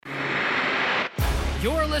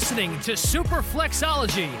You're listening to Super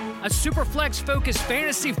Flexology, a Superflex-focused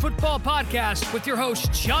fantasy football podcast with your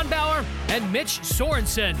hosts John Bauer and Mitch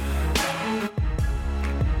Sorensen.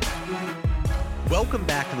 Welcome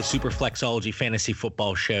back to the Super Flexology Fantasy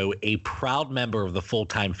Football Show, a proud member of the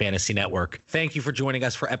Full-Time Fantasy Network. Thank you for joining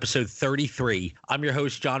us for episode 33. I'm your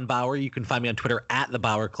host, John Bauer. You can find me on Twitter at The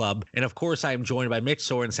Bauer Club. And of course, I am joined by Mitch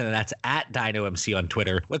Sorensen, and that's at DinoMC on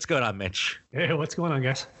Twitter. What's going on, Mitch? Hey, what's going on,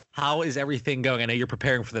 guys? How is everything going? I know you're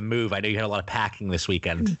preparing for the move. I know you had a lot of packing this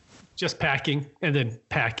weekend. Just packing, and then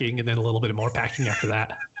a little bit more packing after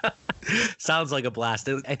that. Sounds like a blast.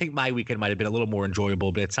 I think my weekend might have been a little more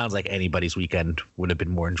enjoyable, but it sounds like anybody's weekend would have been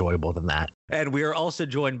more enjoyable than that. And we are also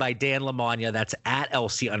joined by Dan Lamagna. That's at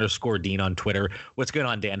LC_Dean on Twitter. What's going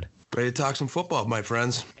on, Dan? Ready to talk some football, my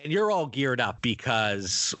friends. And you're all geared up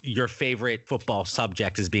because your favorite football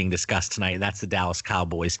subject is being discussed tonight, and that's the Dallas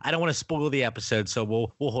Cowboys. I don't want to spoil the episode, so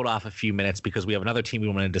we'll hold off a few minutes because we have another team we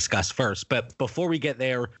want to discuss first. But before we get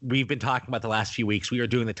there, we've been talking about the last few weeks. We are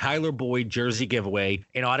doing the Tyler Boyd jersey giveaway,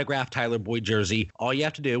 an autographed Tyler Boyd jersey. All you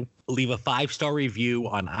have to do, leave a 5-star review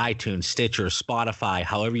on iTunes, Stitcher, Spotify,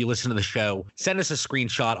 however you listen to the show. Send us a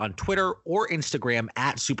screenshot on Twitter or Instagram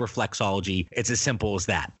at Superflexology. It's as simple as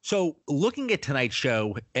that. So looking at tonight's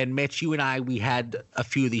show, and Mitch, you and I, we had a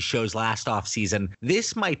few of these shows last offseason.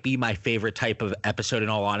 This might be my favorite type of episode, in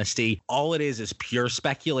all honesty. All it is pure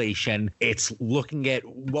speculation. It's looking at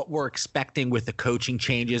what we're expecting with the coaching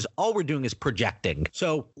changes. All we're doing is projecting.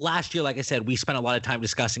 So last year, like I said, we spent a lot of time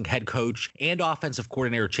discussing head coach and offensive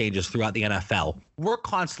coordinator changes throughout the NFL. We're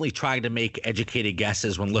constantly trying to make educated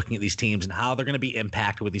guesses when looking at these teams and how they're going to be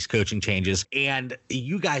impacted with these coaching changes. And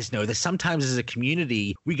you guys know that sometimes as a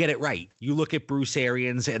community, we get it right. You look at Bruce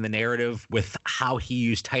Arians and the narrative with how he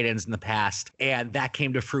used tight ends in the past, and that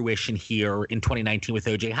came to fruition here in 2019 with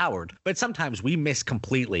O.J. Howard. But sometimes we miss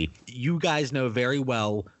completely. You guys know very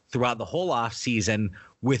well throughout the whole offseason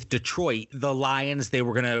with Detroit, the Lions, they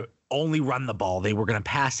were going to only run the ball. They were going to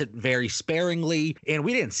pass it very sparingly, and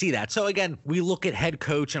we didn't see that. So again, we look at head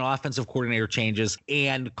coach and offensive coordinator changes,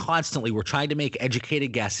 and constantly we're trying to make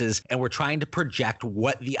educated guesses, and we're trying to project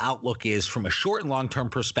what the outlook is from a short and long-term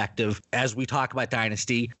perspective. As we talk about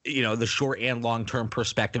Dynasty, you know, the short and long-term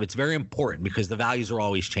perspective, it's very important because the values are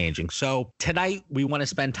always changing. So tonight we want to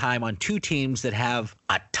spend time on two teams that have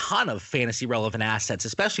a ton of fantasy relevant assets,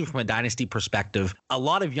 especially from a Dynasty perspective, a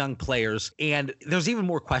lot of young players, and there's even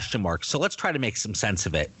more question marks. So let's try to make some sense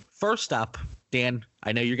of it. First up, Dan,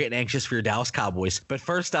 I know you're getting anxious for your Dallas Cowboys, but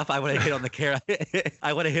first up, I want to hit on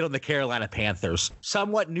the Carolina Panthers.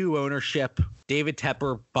 Somewhat new ownership. David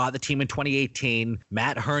Tepper bought the team in 2018.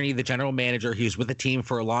 Matt Hurney, the general manager, he was with the team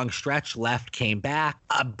for a long stretch, left, came back.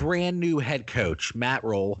 A brand new head coach, Matt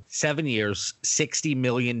Rule, 7 years, $60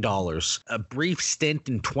 million. A brief stint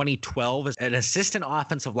in 2012 as an assistant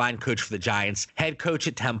offensive line coach for the Giants, head coach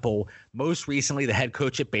at Temple, most recently the head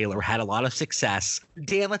coach at Baylor, had a lot of success.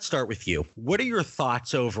 Dan, let's start with you. What are your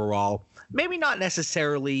thoughts overall? Maybe not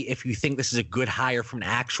necessarily if you think this is a good hire from an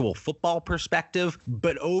actual football perspective,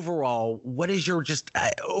 but overall, what is your just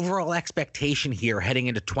overall expectation here heading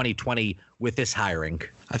into 2020 with this hiring?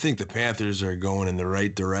 I think the Panthers are going in the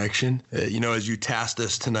right direction. As you tasked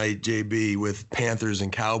us tonight, JB, with Panthers and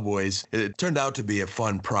Cowboys, it turned out to be a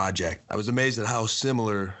fun project. I was amazed at how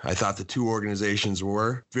similar I thought the two organizations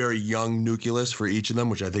were. Very young nucleus for each of them,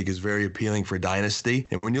 which I think is very appealing for Dynasty.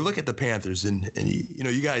 And when you look at the Panthers, and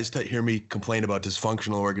you guys hear me complain about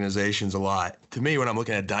dysfunctional organizations a lot. To me, when I'm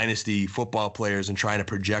looking at Dynasty football players and trying to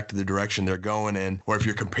project the direction they're going in, or if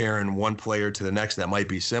you're comparing one player to the next that might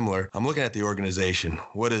be similar, I'm looking at the organization.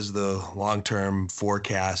 What is the long-term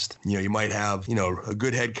forecast? You might have, a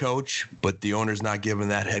good head coach, but the owner's not giving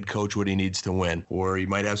that head coach what he needs to win. Or you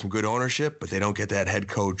might have some good ownership, but they don't get that head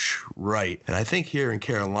coach right. And I think here in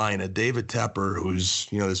Carolina, David Tepper, who's,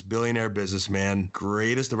 this billionaire businessman,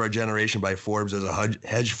 greatest of our generation by Forbes as a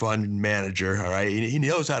hedge fund manager, all right? He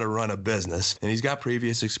knows how to run a business. And he's got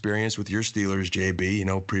previous experience with your Steelers,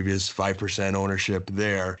 JB, previous 5% ownership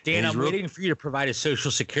there. Dan, I'm waiting for you to provide a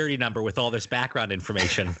social security number with all this background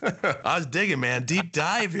information. I was digging, man. Deep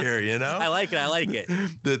dive here, I like it.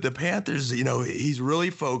 The Panthers, he's really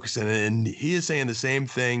focusing, and he is saying the same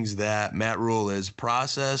things that Matt Rule is: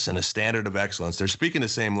 process and a standard of excellence. They're speaking the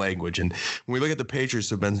same language. And when we look at the Patriots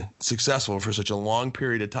who have been successful for such a long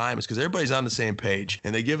period of time, it's because everybody's on the same page.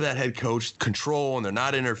 And they give that head coach control, and they're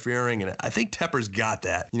not interfering. And I think Tepper's got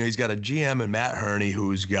that. He's got a GM and Matt Hurney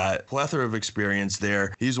who's got a plethora plethora of experience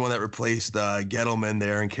there. He's the one that replaced Gettleman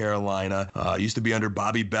there in Carolina. Used to be under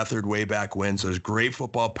Bobby Beathard way back when, so there's great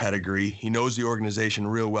football pedigree. He knows the organization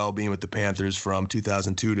real well, being with the Panthers from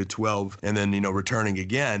 2002 to 12, and then, returning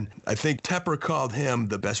again. I think Tepper called him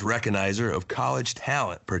the best recognizer of college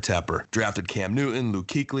talent per Tepper. Drafted Cam Newton, Luke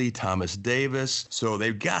Kuechly, Thomas Davis. So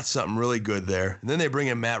they've got something really good there. And then they bring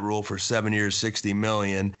in Matt Rule for 7 years, $60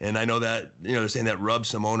 million. And I know that, they're saying that rubs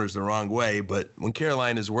some owners the wrong way, but when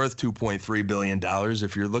Carolina is worth $2.3 billion,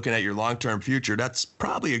 if you're looking at your long-term future, that's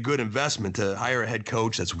probably a good investment to hire a head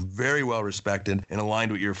coach that's very well respected and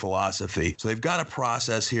aligned with your philosophy. So they've got a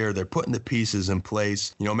process here. They're putting the pieces in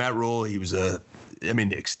place. Matt Rule, he was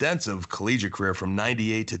extensive collegiate career from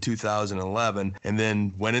 98 to 2011, and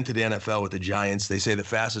then went into the NFL with the Giants. They say the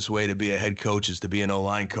fastest way to be a head coach is to be an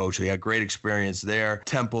O-line coach. He had great experience there.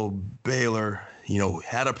 Temple, Baylor,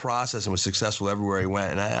 had a process and was successful everywhere he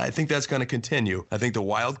went. And I think that's going to continue. I think the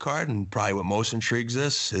wild card, and probably what most intrigues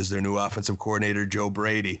us, is their new offensive coordinator, Joe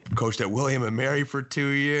Brady. Coached at William & Mary for 2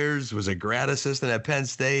 years, was a grad assistant at Penn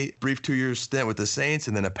State, brief 2-year stint with the Saints,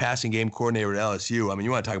 and then a passing game coordinator at LSU. I mean,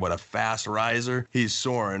 you want to talk about a fast riser? He's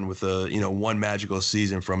soaring with a, one magical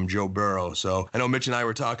season from Joe Burrow. So I know Mitch and I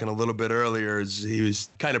were talking a little bit earlier as he was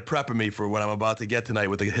kind of prepping me for what I'm about to get tonight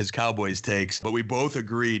with his Cowboys takes. But we both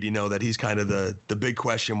agreed, that he's kind of the big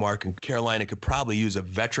question mark, and Carolina could probably use a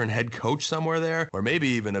veteran head coach somewhere there, or maybe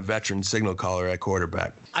even a veteran signal caller at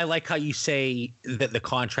quarterback. I like how you say that the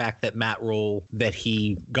contract that Matt Rule, that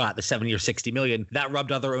he got, the 7 year, $60 million, that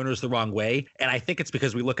rubbed other owners the wrong way. And I think it's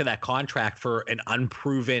because we look at that contract for an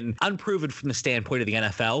unproven from the standpoint of the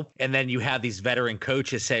NFL. And then you have these veteran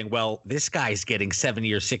coaches saying, well, this guy's getting 7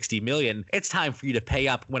 years, $60 million. It's time for you to pay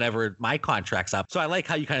up whenever my contract's up. So I like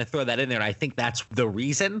how you kind of throw that in there. And I think that's the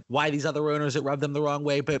reason why these other owners, it rubbed them the wrong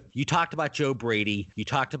way. But you talked about Joe Brady. You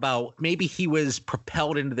talked about maybe he was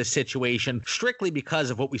propelled into the situation strictly because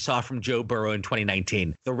of what we saw from Joe Burrow in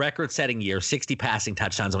 2019. The record-setting year, 60 passing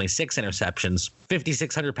touchdowns, only 6 interceptions,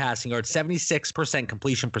 5,600 passing yards, 76%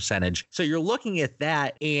 completion percentage. So you're looking at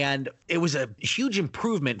that, and it was a huge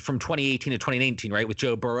improvement from 2018 to 2019, right, with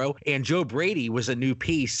Joe Burrow. And Joe Brady was a new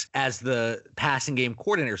piece as the passing game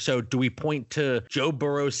coordinator. So do we point to Joe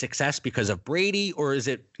Burrow's success because of Brady, or is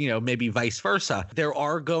it, maybe vice versa? There's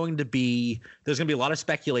going to be a lot of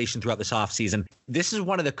speculation throughout this offseason. This is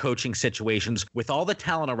one of the coaching situations with all the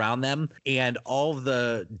talent around them and all of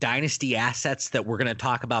the dynasty assets that we're going to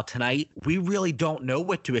talk about tonight. We really don't know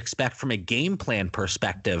what to expect from a game plan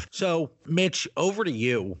perspective. So, Mitch, over to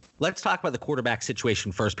you. Let's talk about the quarterback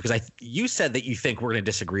situation first, because you said that you think we're going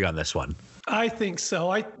to disagree on this one. I think so.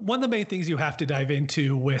 One of the main things you have to dive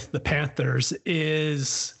into with the Panthers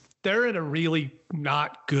is they're in a really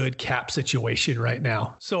not good cap situation right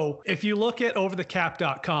now. So if you look at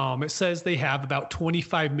overthecap.com, it says they have about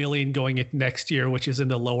 $25 million going into next year, which is in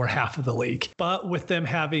the lower half of the league. But with them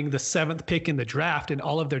having the 7th pick in the draft and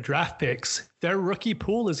all of their draft picks, their rookie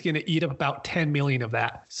pool is going to eat up about $10 million of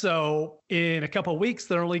that. So in a couple of weeks,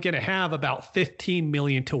 they're only going to have about $15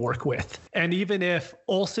 million to work with. And even if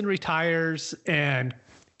Olsen retires and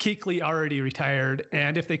Kuechly already retired,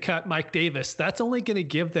 and if they cut Mike Davis, that's only going to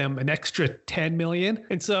give them an extra $10 million.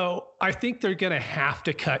 And so I think they're going to have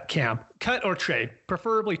to cut or trade,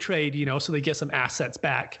 preferably trade, so they get some assets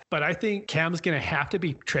back. But I think Cam's going to have to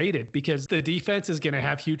be traded because the defense is going to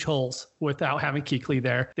have huge holes without having Kuechly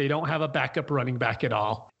there. They don't have a backup running back at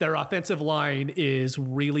all. Their offensive line is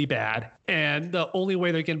really bad. And the only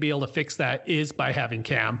way they're going to be able to fix that is by having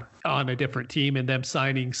Cam on a different team and them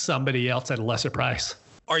signing somebody else at a lesser price.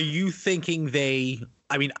 Are you thinking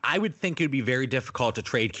I would think it would be very difficult to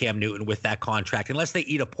trade Cam Newton with that contract unless they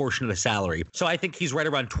eat a portion of the salary. So I think he's right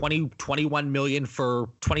around 21 million for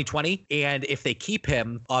 2020. And if they keep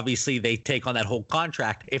him, obviously they take on that whole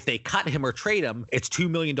contract. If they cut him or trade him, it's $2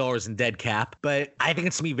 million in dead cap. But I think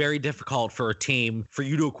it's going to be very difficult for a team for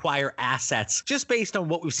you to acquire assets just based on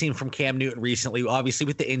what we've seen from Cam Newton recently, obviously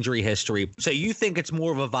with the injury history. So you think it's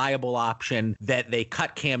more of a viable option that they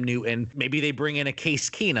cut Cam Newton, maybe they bring in a Case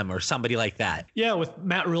Keenum or somebody like that? Yeah, with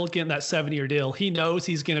Matt Rule getting that 7-year deal, he knows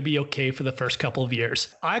he's going to be okay for the first couple of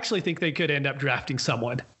years. I actually think they could end up drafting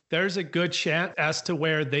someone. There's a good chance as to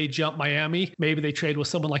where they jump Miami. Maybe they trade with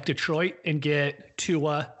someone like Detroit and get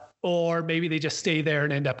Tua, or maybe they just stay there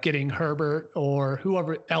and end up getting Herbert or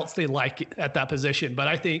whoever else they like at that position. But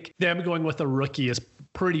I think them going with a rookie is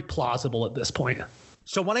pretty plausible at this point.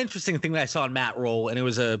 So one interesting thing that I saw in Matt Rule, and it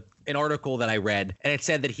was an article that I read, and it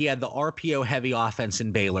said that he had the RPO-heavy offense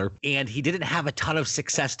in Baylor, and he didn't have a ton of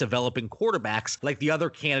success developing quarterbacks like the other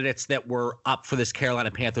candidates that were up for this Carolina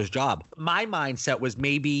Panthers job. My mindset was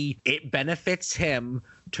maybe it benefits him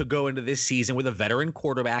to go into this season with a veteran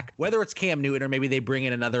quarterback, whether it's Cam Newton or maybe they bring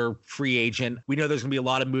in another free agent. We know there's going to be a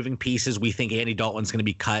lot of moving pieces. We think Andy Dalton's going to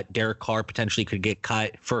be cut. Derek Carr potentially could get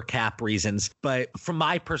cut for cap reasons. But from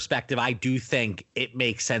my perspective, I do think it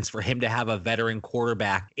makes sense for him to have a veteran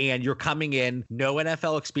quarterback. And you're coming in, no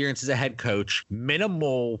NFL experience as a head coach,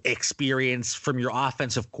 minimal experience from your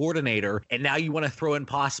offensive coordinator. And now you want to throw in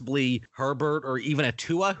possibly Herbert or even a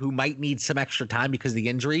Tua who might need some extra time because of the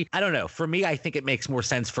injury. I don't know. For me, I think it makes more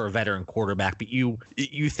sense for a veteran quarterback, but you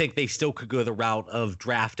think they still could go the route of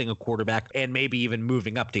drafting a quarterback and maybe even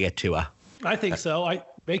moving up to get Tua. I think so.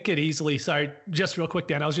 They could easily, sorry, just real quick,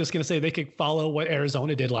 Dan, I was just going to say they could follow what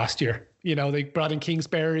Arizona did last year. You know, they brought in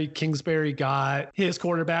Kingsbury. Kingsbury got his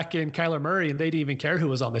quarterback in Kyler Murray, and they didn't even care who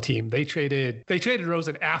was on the team. They traded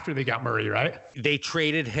Rosen after they got Murray, right? They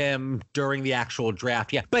traded him during the actual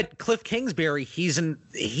draft, yeah. But Cliff Kingsbury,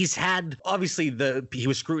 he's had, obviously, he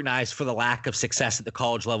was scrutinized for the lack of success at the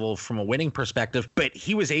college level from a winning perspective, but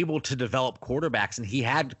he was able to develop quarterbacks, and he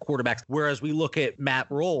had quarterbacks. Whereas we look at Matt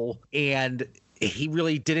Rule, and he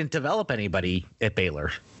really didn't develop anybody at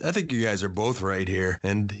Baylor. I think you guys are both right here.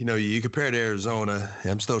 And, you compare to Arizona.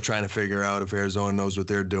 I'm still trying to figure out if Arizona knows what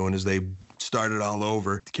they're doing as they started all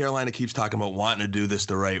over. Carolina keeps talking about wanting to do this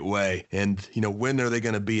the right way. And, when are they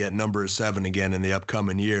going to be at number 7 again in the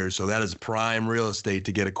upcoming years? So that is prime real estate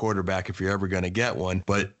to get a quarterback if you're ever going to get one.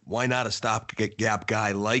 But why not a stopgap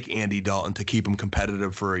guy like Andy Dalton to keep him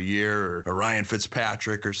competitive for a year, or a Ryan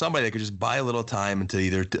Fitzpatrick, or somebody that could just buy a little time until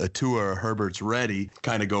either a Tua or Herbert's ready,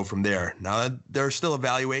 kind of go from there. Now, they're still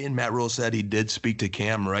evaluating. Matt Rule said he did speak to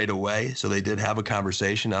Cam right away, so they did have a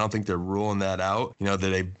conversation. I don't think they're ruling that out. That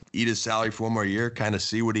they eat his salary for one more year, kind of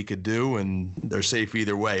see what he could do, and they're safe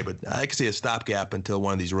either way. But I can see a stopgap until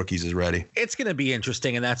one of these rookies is ready. It's going to be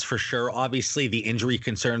interesting, and that's for sure. Obviously, the injury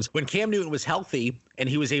concerns. When Cam Newton was healthy and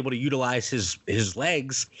he was able to utilize his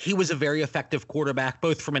legs, he was a very effective quarterback,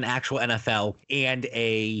 both from an actual NFL and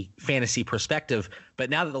a fantasy perspective. But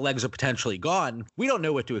now that the legs are potentially gone, we don't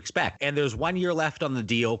know what to expect. And there's 1 year left on the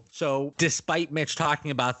deal. So despite Mitch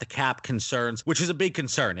talking about the cap concerns, which is a big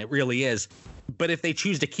concern, it really is. But if they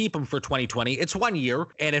choose to keep him for 2020, it's 1 year.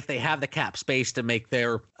 And if they have the cap space to make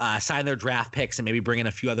their sign their draft picks and maybe bring in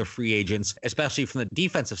a few other free agents, especially from the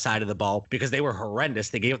defensive side of the ball, because they were horrendous.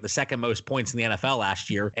 They gave up the second most points in the NFL last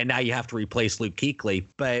year, and now you have to replace Luke Kuechly.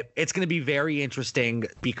 But it's going to be very interesting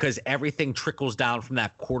because everything trickles down from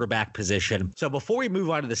that quarterback position. So before we move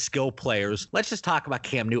on to the skill players, let's just talk about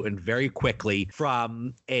Cam Newton very quickly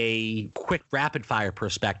from a quick rapid fire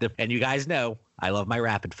perspective. And you guys know I love my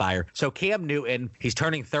rapid fire. So Cam Newton, he's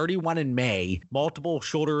turning 31 in May, multiple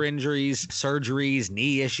shoulder injuries, surgeries,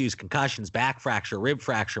 knee issues, concussions, back fracture, rib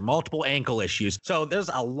fracture, multiple ankle issues. So there's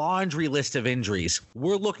a laundry list of injuries.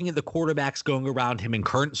 We're looking at the quarterbacks going around him in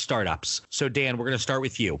current startups. So Dan, we're going to start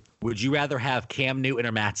with you. Would you rather have Cam Newton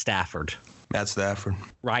or Matt Stafford? Matt Stafford.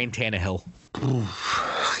 Ryan Tannehill.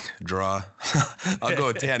 Draw. I'll go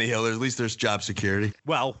with Tannehill. At least there's job security.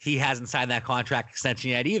 Well, he hasn't signed that contract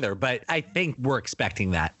extension yet either, but I think we're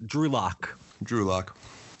expecting that. Drew Lock. Drew Lock.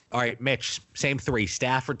 All right, Mitch, same 3.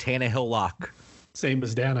 Stafford, Tannehill, Lock. Same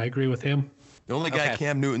as Dan. I agree with him. The only guy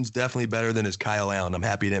Cam Newton's definitely better than is Kyle Allen. I'm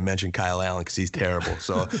happy you didn't mention Kyle Allen because he's terrible.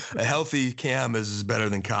 So a healthy Cam is better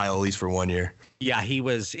than Kyle, at least for 1 year. Yeah, he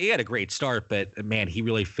had a great start, but man, he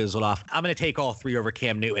really fizzled off. I'm going to take all 3 over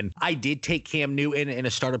Cam Newton. I did take Cam Newton in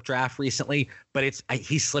a startup draft recently, but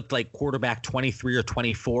he slipped like quarterback 23 or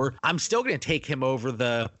 24. I'm still going to take him over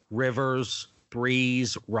the Rivers,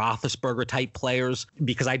 Breeze, Roethlisberger type players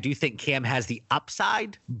because I do think Cam has the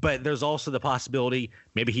upside, but there's also the possibility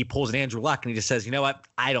maybe he pulls an Andrew Luck and he just says, you know what,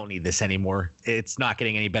 I don't need this anymore. It's not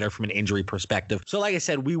getting any better from an injury perspective. So like I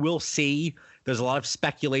said, we will see. There's a lot of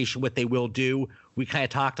speculation what they will do. We kind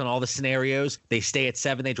of talked on all the scenarios. They stay at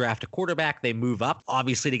 7. They draft a quarterback. They move up.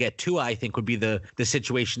 Obviously, to get Tua, I think would be the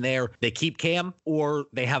situation there. They keep Cam, or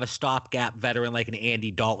they have a stopgap veteran like an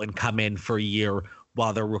Andy Dalton come in for a year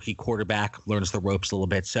while their rookie quarterback learns the ropes a little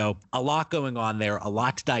bit. So a lot going on there, a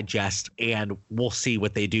lot to digest, and we'll see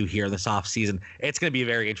what they do here this offseason. It's going to be a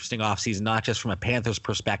very interesting offseason, not just from a Panthers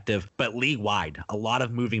perspective, but league-wide. A lot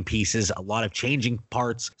of moving pieces, a lot of changing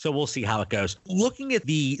parts. So we'll see how it goes. Looking at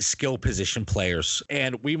the skill position players,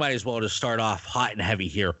 and we might as well just start off hot and heavy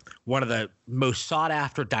here. One of the most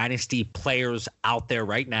sought-after dynasty players out there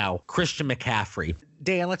right now, Christian McCaffrey.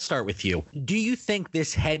 Dan, let's start with you. Do you think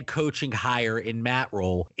this head coaching hire in Matt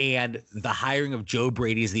Rule and the hiring of Joe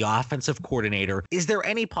Brady as the offensive coordinator, is there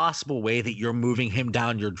any possible way that you're moving him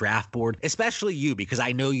down your draft board? Especially you, because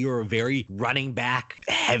I know you're a very running back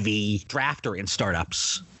heavy drafter in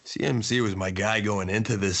startups. CMC was my guy going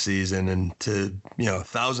into this season, and to,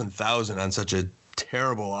 1,000 on such a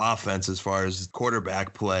terrible offense as far as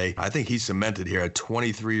quarterback play. I think he's cemented here at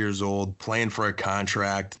 23 years old, playing for a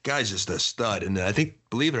contract. Guy's just a stud. And I think,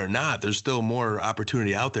 believe it or not, there's still more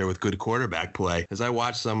opportunity out there with good quarterback play. As I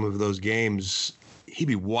watch some of those games, he'd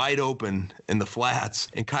be wide open in the flats,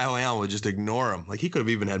 and Kyle Allen would just ignore him. Like, he could have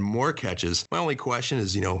even had more catches. My only question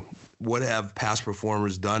is, what have past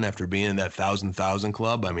performers done after being in that 1,000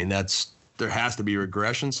 club? I mean, there has to be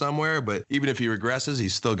regression somewhere, but even if he regresses,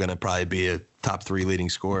 he's still going to probably be a top 3 leading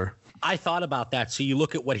scorer. I thought about that. So you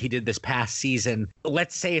look at what he did this past season.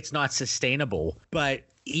 Let's say it's not sustainable, but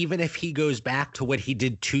even if he goes back to what he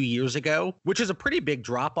did 2 years ago, which is a pretty big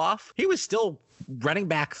drop off, he was still running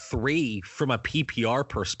back 3 from a PPR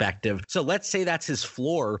perspective. So let's say that's his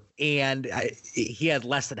floor, and he had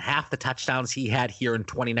less than half the touchdowns he had here in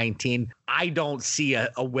 2019. I don't see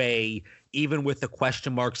a way, even with the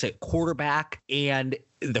question marks at quarterback and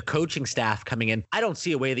the coaching staff coming in, I don't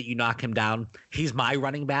see a way that you knock him down. He's my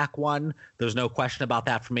running back 1. There's no question about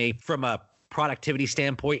that for me. From a productivity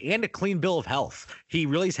standpoint and a clean bill of health, he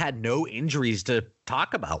really has had no injuries to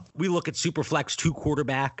talk about. We look at Superflex 2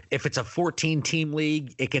 quarterback. If it's a 14-team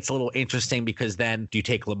league, it gets a little interesting, because then do you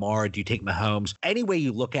take Lamar? Do you take Mahomes? Any way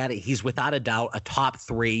you look at it, he's without a doubt a top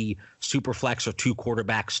 3 Superflex or 2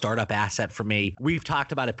 quarterback startup asset for me. We've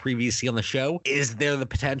talked about it previously on the show. Is there the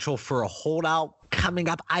potential for a holdout coming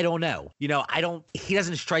up? I don't know. He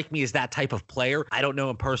doesn't strike me as that type of player. I don't know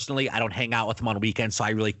him personally. I don't hang out with him on weekends, so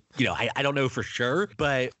I really, I don't know for sure.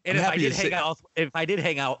 But if I did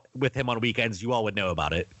hang out with him on weekends, you all would know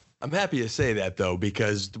about it. I'm happy to say that, though,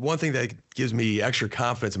 because one thing that gives me extra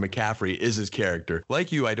confidence in McCaffrey is his character.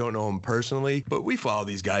 Like you, I don't know him personally, but we follow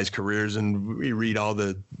these guys' careers and we read all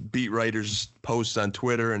the beat writers' posts on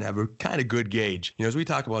Twitter and have a kind of good gauge. As we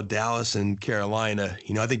talk about Dallas and Carolina,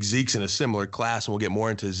 I think Zeke's in a similar class, and we'll get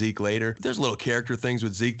more into Zeke later. There's little character things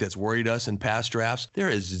with Zeke that's worried us in past drafts. There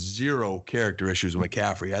is 0 character issues with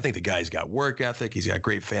McCaffrey. I think the guy's got work ethic. He's got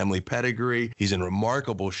great family pedigree. He's in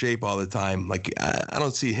remarkable shape all the time. Like, I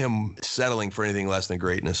don't see him settling for anything less than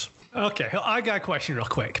greatness. Okay, I got a question real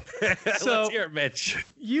quick. So, let's hear it, Mitch.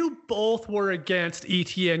 You both were against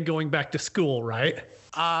ETN going back to school, right?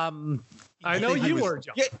 I know you were,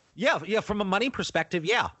 John. Yeah. From a money perspective,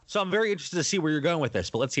 yeah. So I'm very interested to see where you're going with this,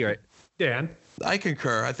 but let's hear it. Dan? I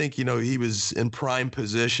concur. I think, he was in prime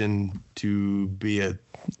position to be a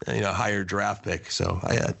higher draft pick. So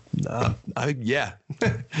yeah.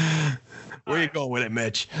 Where are you going with it,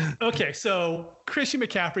 Mitch? Okay, so Christian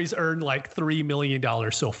McCaffrey's earned like $3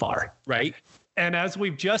 million so far. Right. And as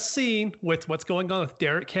we've just seen with what's going on with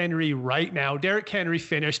Derrick Henry right now, Derrick Henry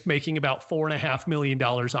finished making about $4.5 million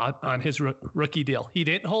on his rookie deal. He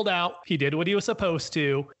didn't hold out. He did what he was supposed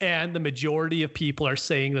to. And the majority of people are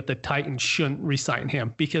saying that the Titans shouldn't re-sign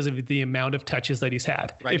him because of the amount of touches that he's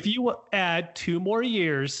had. Right. If you add 2 more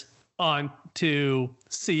years on to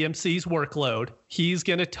CMC's workload, he's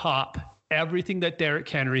going to top everything that Derrick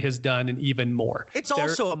Henry has done and even more. It's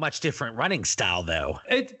also a much different running style, though.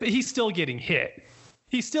 He's still getting hit.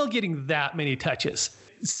 He's still getting that many touches.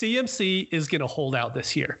 CMC is going to hold out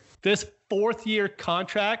this year. This 4th-year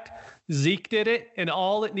contract, Zeke did it, and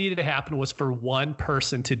all that needed to happen was for one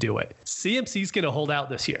person to do it. CMC's going to hold out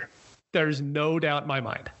this year. There's no doubt in my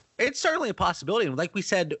mind. It's certainly a possibility. And like we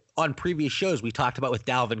said on previous shows, we talked about with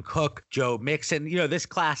Dalvin Cook, Joe Mixon, this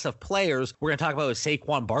class of players we're going to talk about with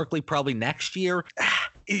Saquon Barkley probably next year.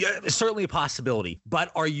 It's certainly a possibility.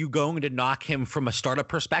 But are you going to knock him from a startup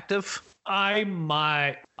perspective? I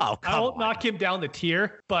might. Oh, come on. I won't knock him down the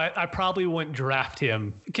tier, but I probably wouldn't draft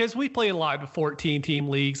him because we play a lot of 14-team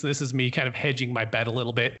leagues. This is me kind of hedging my bet a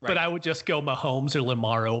little bit, right. But I would just go Mahomes or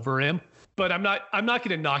Lamar over him. But I'm not going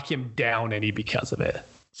to knock him down any because of it.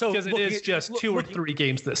 So because it is just 2 or 3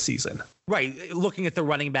 games this season. Right. Looking at the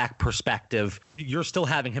running back perspective, you're still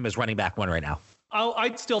having him as running back 1 right now.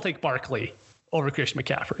 I'd still take Barkley over Christian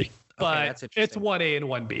McCaffrey, but it's 1A and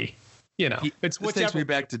 1B. This takes me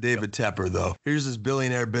back to David Tepper, though. Here's this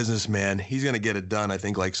billionaire businessman. He's going to get it done, I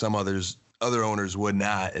think, like some other owners would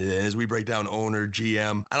not. And as we break down owner,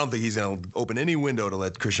 GM, I don't think he's going to open any window to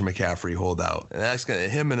let Christian McCaffrey hold out. And that's going to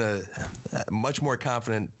him in a much more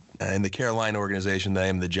confident in the Carolina organization than I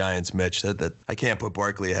am the Giants, Mitch. That I can't put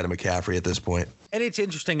Barkley ahead of McCaffrey at this point. And it's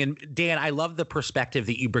interesting. And Dan, I love the perspective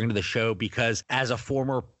that you bring to the show because as a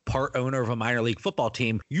former part owner of a minor league football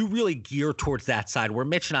team, you really gear towards that side where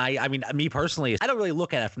Mitch and I mean, me personally, I don't really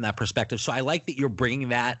look at it from that perspective. So I like that you're bringing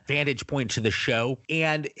that vantage point to the show.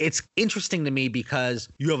 And it's interesting to me because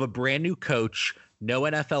you have a brand new coach no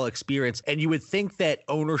NFL experience. And you would think that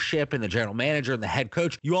ownership and the general manager and the head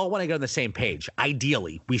coach, you all want to go on the same page.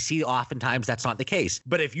 Ideally, we see oftentimes that's not the case.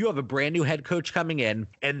 But if you have a brand new head coach coming in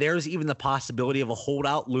and there's even the possibility of a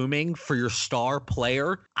holdout looming for your star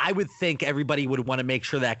player, I would think everybody would want to make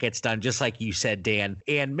sure that gets done, just like you said, Dan.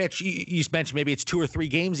 And Mitch, you mentioned maybe it's 2 or 3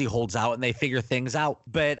 games he holds out and they figure things out.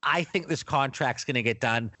 But I think this contract's going to get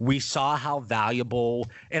done. We saw how valuable,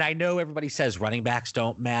 and I know everybody says running backs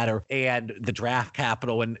don't matter and the draft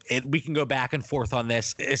capital, and we can go back and forth on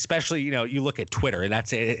this, especially, you look at Twitter and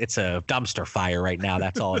it's a dumpster fire right now.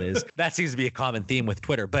 That's all it is. That seems to be a common theme with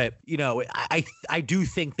Twitter. But, I do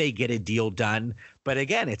think they get a deal done. But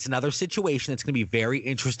again, it's another situation that's going to be very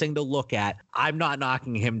interesting to look at. I'm not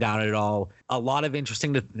knocking him down at all. A lot of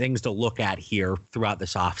interesting things to look at here throughout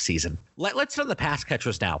this offseason. Let's start on the pass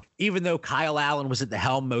catchers now. Even though Kyle Allen was at the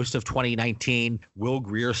helm most of 2019, Will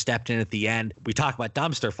Grier stepped in at the end. We talk about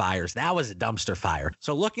dumpster fires. That was a dumpster fire.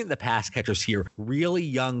 So looking at the pass catchers here, really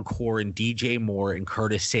young core in DJ Moore and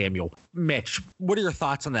Curtis Samuel. Mitch, what are your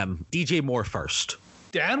thoughts on them? DJ Moore first.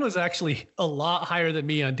 Dan was actually a lot higher than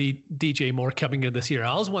me on DJ Moore coming in this year.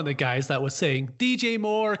 I was one of the guys that was saying DJ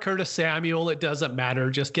Moore, Curtis Samuel, it doesn't matter.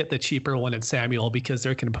 Just get the cheaper one in Samuel because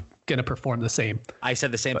they're going to perform the same. I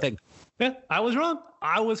said the same thing. Yeah, I was wrong.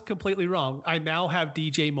 I was completely wrong. I now have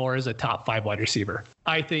DJ Moore as a top 5 wide receiver.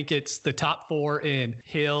 I think it's the top 4 in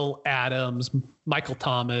Hill, Adams, Michael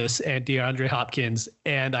Thomas, and DeAndre Hopkins.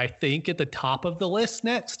 And I think at the top of the list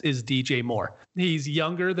next is DJ Moore. He's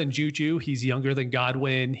younger than Juju. He's younger than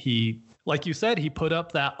Godwin. Like you said, he put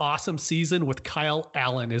up that awesome season with Kyle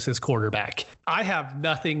Allen as his quarterback. I have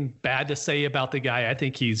nothing bad to say about the guy. I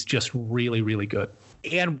think he's just really, really good.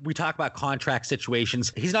 And we talk about contract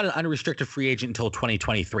situations. He's not an unrestricted free agent until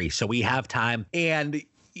 2023. So we have time. And,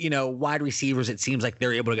 wide receivers, it seems like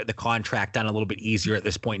they're able to get the contract done a little bit easier at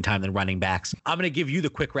this point in time than running backs. I'm going to give you the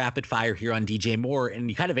quick rapid fire here on DJ Moore. And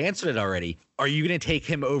you kind of answered it already. Are you going to take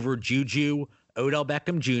him over Juju, Odell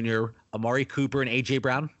Beckham Jr., Amari Cooper, and A.J.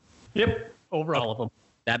 Brown? Yep, over all of them.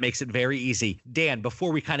 That makes it very easy. Dan,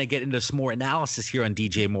 before we kind of get into some more analysis here on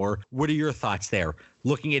DJ Moore, what are your thoughts there?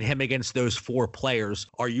 Looking at him against those 4 players,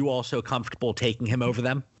 are you also comfortable taking him over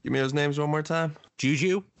them? Give me those names one more time.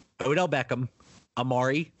 Juju, Odell Beckham,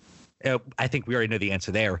 Amari. I think we already know the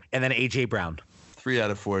answer there. And then A.J. Brown. 3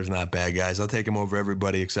 out of 4 is not bad, guys. I'll take him over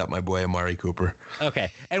everybody except my boy Amari Cooper.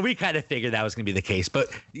 Okay, and we kind of figured that was going to be the case, but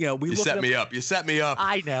you set me up. You set me up.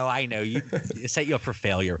 I know. You set you up for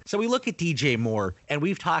failure. So we look at DJ Moore, and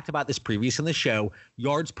we've talked about this previous in the show.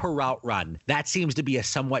 Yards per route run. That seems to be a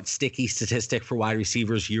somewhat sticky statistic for wide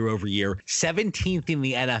receivers year over year. 17th in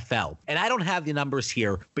the NFL. And I don't have the numbers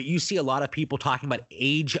here, but you see a lot of people talking about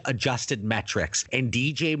age-adjusted metrics, and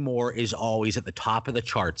DJ Moore is always at the top of the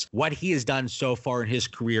charts. What he has done so far in his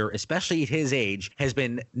career, especially at his age, has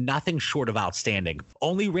been nothing short of outstanding.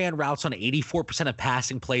 Only ran routes on 84% of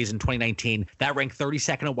passing plays in 2019. That ranked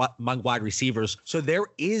 32nd among wide receivers. So there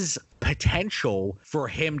is potential for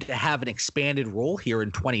him to have an expanded role here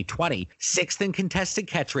in 2020. 6th in contested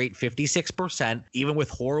catch rate, 56%, even with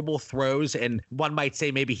horrible throws. And one might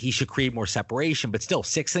say maybe he should create more separation, but still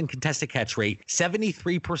 6th in contested catch rate,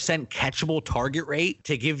 73% catchable target rate.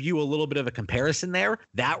 To give you a little bit of a comparison there,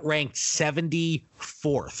 that ranked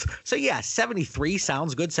 74th. So yeah, 73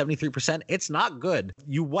 sounds good, 73%. It's not good.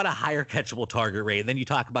 You want a higher catchable target rate. And then you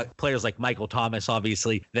talk about players like Michael Thomas,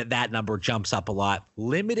 obviously, that number jumps up a lot.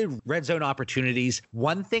 Limited red zone opportunities.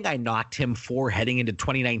 One thing I knocked him for heading into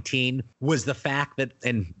 2019 was the fact that,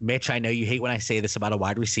 and Mitch, I know you hate when I say this about a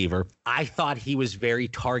wide receiver, I thought he was very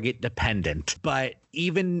target dependent, but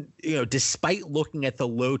even, despite looking at the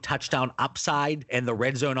low touchdown upside and the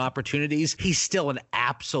red zone opportunities, he's still an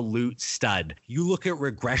absolute stud. You look at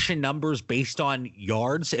regression numbers based on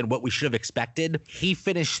yards and what we should have expected. He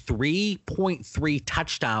finished 3.3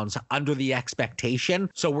 touchdowns under the expectation.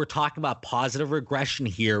 So we're talking about positive regression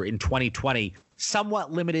here in 2020.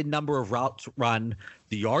 Somewhat limited number of routes run,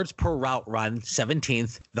 the yards per route run,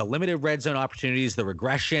 17th, the limited red zone opportunities, the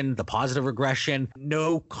regression, the positive regression,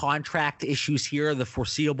 no contract issues here in the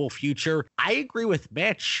foreseeable future. I agree with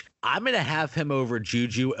Mitch. I'm going to have him over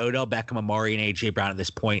Juju, Odell Beckham, Amari, and A.J. Brown at this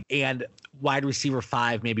point. And wide receiver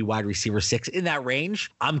 5, maybe wide receiver 6 in that range,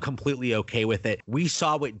 I'm completely okay with it. We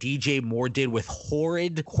saw what DJ Moore did with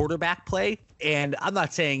horrid quarterback play. And I'm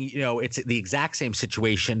not saying, it's the exact same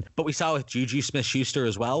situation, but we saw with Juju Smith-Schuster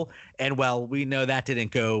as well. And well, we know that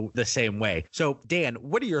didn't go the same way. So Dan,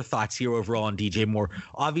 what are your thoughts here overall on DJ Moore?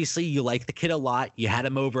 Obviously, you like the kid a lot. You had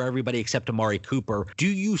him over everybody except Amari Cooper. Do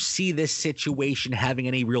you see this situation having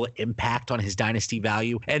any real impact on his dynasty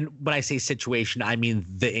value? And when I say situation, I mean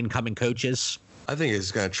the incoming coaches. I think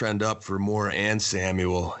it's going to trend up for Moore and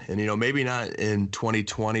Samuel. And, maybe not in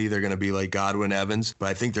 2020, they're going to be like Godwin, Evans, but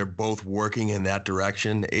I think they're both working in that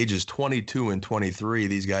direction. Ages 22 and 23,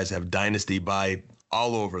 these guys have Dynasty buy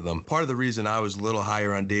all over them. Part of the reason I was a little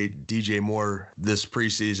higher on DJ Moore this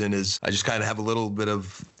preseason is I just kind of have a little bit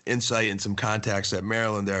of insight and some contacts at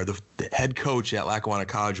Maryland there. The head coach at Lackawanna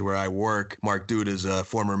College where I work, Mark Dude, is a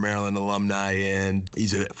former Maryland alumni, and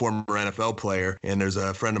he's a former NFL player. And there's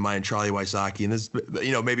a friend of mine, Charlie Wysocki, and this,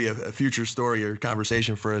 maybe a future story or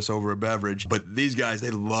conversation for us over a beverage. But these guys, they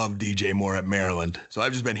love DJ Moore at Maryland. So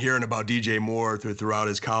I've just been hearing about DJ Moore throughout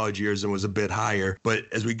his college years and was a bit higher. But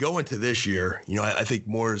as we go into this year, I think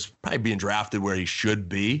Moore's probably being drafted where he should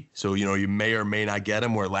be. So, you may or may not get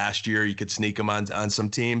him, where last year you could sneak him on some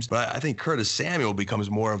teams. But I think Curtis Samuel becomes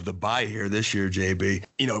more of the buy here this year, JB.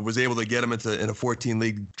 Was able to get him in a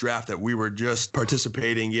 14-league draft that we were just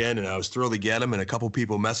participating in, and I was thrilled to get him. And a couple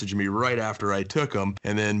people messaged me right after I took him.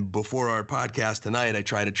 And then before our podcast tonight, I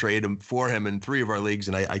tried to trade him for him in 3 of our leagues,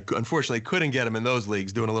 and I unfortunately couldn't get him in those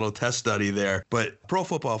leagues, doing a little test study there. But Pro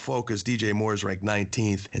Football Focus, DJ Moore is ranked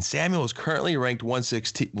 19th, and Samuel is currently ranked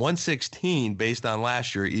 116 based on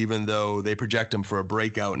last year, even though they project him for a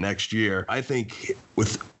breakout next year. I think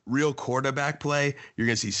with real quarterback play, you're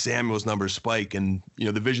going to see Samuel's numbers spike. And,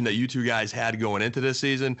 the vision that you two guys had going into this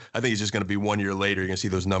season, I think it's just going to be 1 year later. You're going to see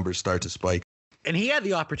those numbers start to spike. And he had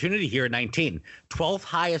the opportunity here at 19, 12th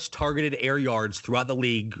highest targeted air yards throughout the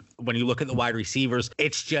league. When you look at the wide receivers,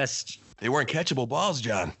 it's just... They weren't catchable balls,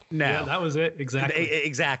 John. No. Yeah, that was it.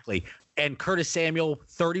 Exactly. And Curtis Samuel,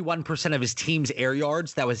 31% of his team's air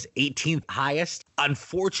yards. That was 18th highest.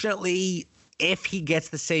 Unfortunately, if he gets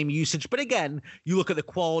the same usage. But again, you look at the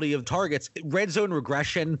quality of targets. Red zone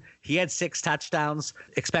regression, he had 6 touchdowns,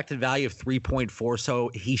 expected value of 3.4.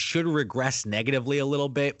 So he should regress negatively a little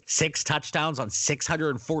bit. 6 touchdowns on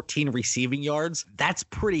 614 receiving yards. That's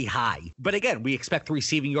pretty high. But again, we expect the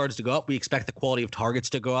receiving yards to go up. We expect the quality of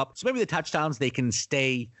targets to go up. So maybe the touchdowns, they can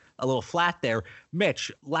stay a little flat there.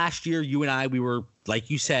 Mitch, last year, you and I, we were,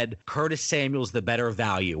 like you said, Curtis Samuel's the better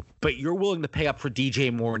value, but you're willing to pay up for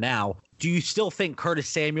DJ Moore now. Do you still think Curtis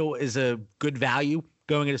Samuel is a good value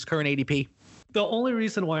going at his current ADP? The only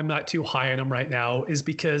reason why I'm not too high on him right now is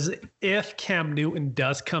because if Cam Newton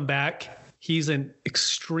does come back, he's an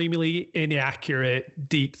extremely inaccurate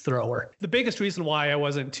deep thrower. The biggest reason why I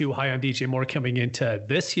wasn't too high on DJ Moore coming into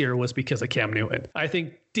this year was because of Cam Newton. I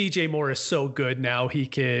think DJ Moore is so good now, he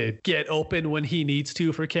could get open when he needs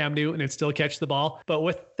to for Cam Newton and still catch the ball. But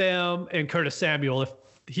with them and Curtis Samuel, if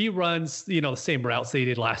he runs, the same routes they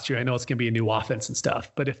did last year, I know it's going to be a new offense and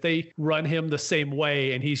stuff, but if they run him the same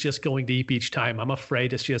way and he's just going deep each time, I'm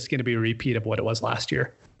afraid it's just going to be a repeat of what it was last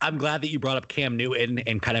year. I'm glad that you brought up Cam Newton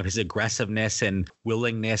and kind of his aggressiveness and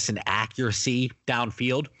willingness and accuracy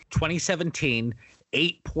downfield. 2017,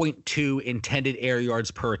 8.2 intended air yards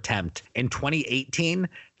per attempt. In 2018,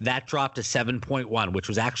 that dropped to 7.1, which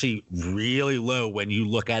was actually really low when you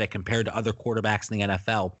look at it compared to other quarterbacks in the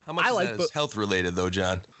NFL. How much of that is health related, though,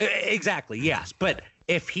 John? Exactly, yes. But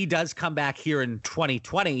if he does come back here in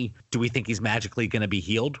 2020, do we think he's magically going to be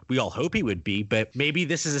healed? We all hope he would be, but maybe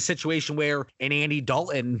this is a situation where an Andy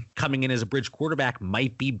Dalton coming in as a bridge quarterback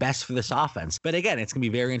might be best for this offense. But again, it's going to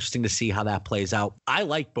be very interesting to see how that plays out. I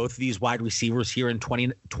like both of these wide receivers here in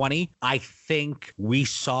 2020. I think we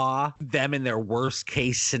saw them in their worst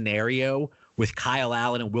case scenario with Kyle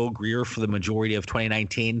Allen and Will Grier for the majority of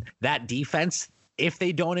 2019. That defense, if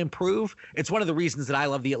they don't improve, it's one of the reasons that I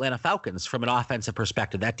love the Atlanta Falcons from an offensive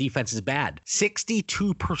perspective. That defense is bad.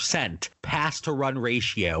 62% pass to run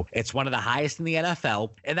ratio. It's one of the highest in the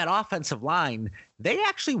NFL. And that offensive line, they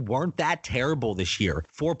actually weren't that terrible this year.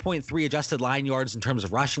 4.3 adjusted line yards in terms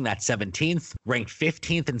of rushing, that's 17th, ranked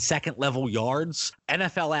 15th in second level yards,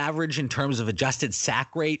 NFL average in terms of adjusted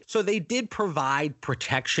sack rate. So they did provide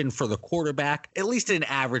protection for the quarterback, at least at an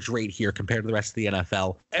average rate here compared to the rest of the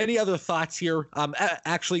NFL. Any other thoughts here?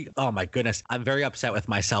 Actually, oh my goodness, I'm very upset with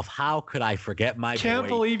myself. How could I forget my boy? Can't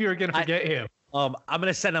believe you're going to forget him. I'm going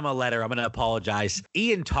to send him a letter. I'm going to apologize.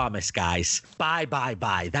 Ian Thomas, guys. Bye.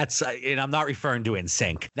 That's, and I'm not referring to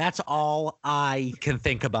NSYNC. That's all I can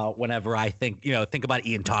think about whenever I think about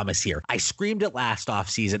Ian Thomas here. I screamed it last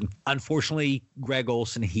offseason. Unfortunately, Greg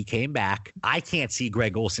Olsen, he came back. I can't see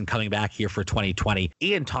Greg Olsen coming back here for 2020.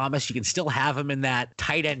 Ian Thomas, you can still have him in that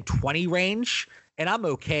tight end 20 range, and I'm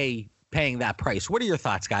okay paying that price. What are your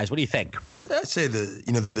thoughts, guys? What do you think? I'd say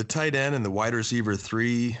the tight end and the wide receiver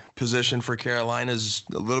 3 position for Carolina is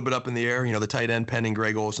a little bit up in the air. The tight end pending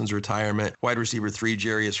Greg Olsen's retirement. Wide receiver 3,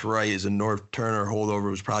 Jarius Wright, is a North Turner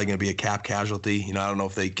holdover, was probably going to be a cap casualty. I don't know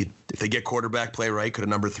if they get quarterback play right, could a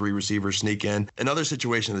number 3 receiver sneak in? Another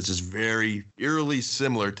situation that's just very eerily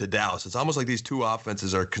similar to Dallas. It's almost like these two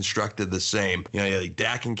offenses are constructed the same. You have like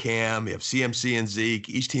Dak and Cam, you have CMC and Zeke.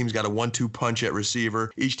 Each team's got a 1-2 punch at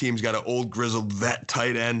receiver. Each team's got an old grizzled vet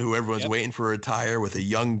tight end who everyone's waiting for to retire with a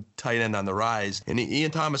young tight end on the rise. And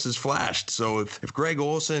Ian Thomas has flashed. So if Greg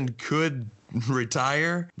Olsen could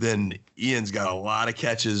retire, then Ian's got a lot of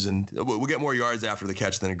catches, and we'll get more yards after the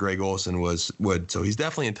catch than Greg Olsen would. So he's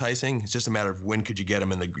definitely enticing. It's just a matter of when could you get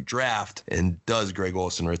him in the draft, and does Greg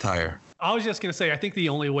Olsen retire? I was just going to say, I think the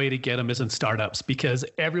only way to get him is in startups, because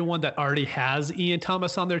everyone that already has Ian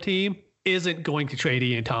Thomas on their team isn't going to trade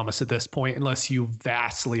Ian Thomas at this point unless you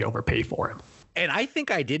vastly overpay for him. And I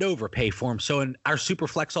think I did overpay for him. So in our Super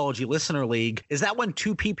Flexology Listener League, is that one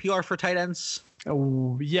 2 PPR for tight ends?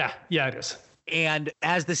 Oh, yeah, it is. And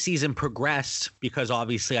as the season progressed, because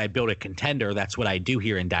obviously I built a contender, that's what I do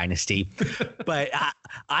here in Dynasty. But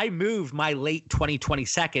I moved my late 2022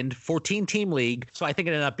 14-team league, so I think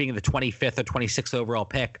it ended up being the 25th or 26th overall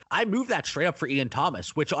pick. I moved that straight up for Ian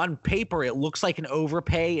Thomas, which on paper it looks like an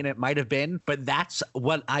overpay, and it might have been, but that's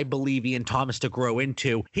what I believe Ian Thomas to grow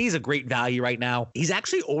into. He's a great value right now. He's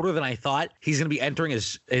actually older than I thought. He's going to be entering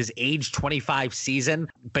his age 25 season,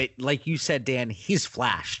 but like you said, Dan, he's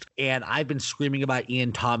flashed, and I've been screaming about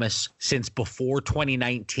Ian Thomas since before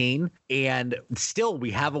 2019, and still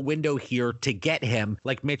we have a window here to get him.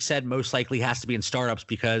 Like Mitch said, most likely has to be in startups,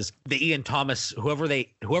 because the Ian Thomas,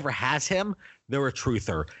 whoever has him, they're a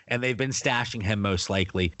truther, and they've been stashing him most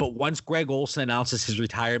likely. But once Greg Olsen announces his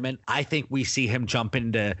retirement, I think we see him jump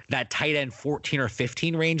into that tight end 14 or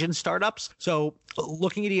 15 range in startups. So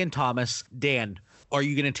looking at Ian Thomas, Dan, are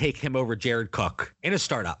you going to take him over Jared Cook in a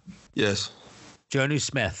startup? Yes. Jonnu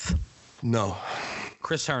Smith? No.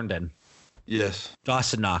 Chris Herndon? Yes.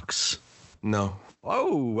 Dawson Knox? No.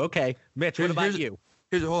 Oh, okay. Mitch, what about you?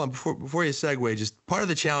 Hold on, before you segue, just part of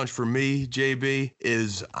the challenge for me, JB,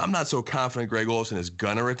 is I'm not so confident Greg Olsen is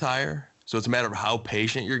gonna retire. So it's a matter of how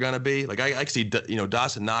patient you're gonna be. Like I see,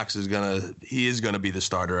 Dawson Knox is gonna be the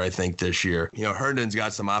starter, I think, this year. Herndon's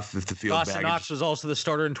got some off the field baggage. Dawson Knox was also the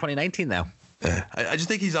starter in 2019, though. I just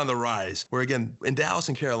think he's on the rise. Where, again, in Dallas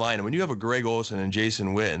and Carolina, when you have a Greg Olsen and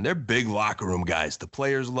Jason Witten, they're big locker room guys. The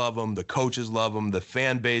players love them. The coaches love them. The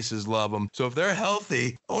fan bases love them. So if they're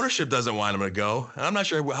healthy, ownership doesn't want them to go. And I'm not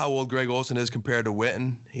sure how old Greg Olsen is compared to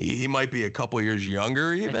Witten. He might be a couple years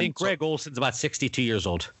younger even. I think Greg Olsen's about 62 years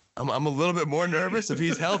old. I'm a little bit more nervous. If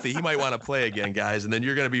he's healthy, he might want to play again, guys. And then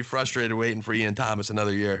you're going to be frustrated waiting for Ian Thomas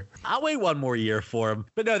another year. I'll wait one more year for him.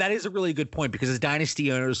 But no, that is a really good point, because as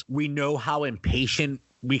Dynasty owners, we know how impatient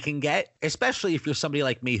we can get, especially if you're somebody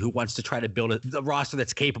like me who wants to try to build a roster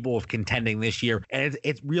that's capable of contending this year. And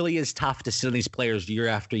it really is tough to sit on these players year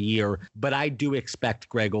after year. But I do expect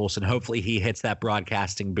Greg Olsen. Hopefully he hits that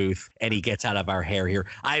broadcasting booth and he gets out of our hair here.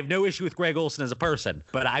 I have no issue with Greg Olsen as a person,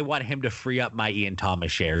 but I want him to free up my Ian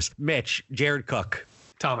Thomas shares. Mitch, Jared Cook.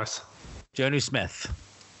 Thomas. Jonnu Smith.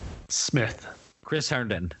 Smith. Chris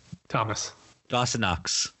Herndon. Thomas. Dawson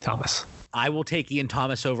Knox. Thomas. I will take Ian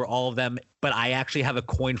Thomas over all of them, but I actually have a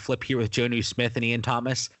coin flip here with Jonnu Smith and Ian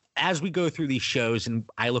Thomas. As we go through these shows and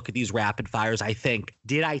I look at these rapid fires, I think,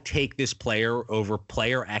 did I take this player over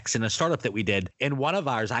player X in a startup that we did? In one of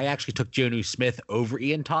ours, I actually took Jonnu Smith over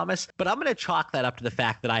Ian Thomas, but I'm going to chalk that up to the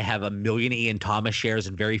fact that I have 1 million Ian Thomas shares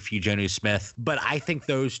and very few Jonnu Smith. But I think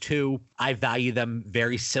those two, I value them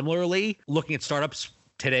very similarly. Looking at startups,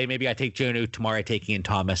 today, maybe I take Jonnu. Tomorrow, I take Ian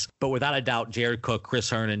Thomas. But without a doubt, Jared Cook, Chris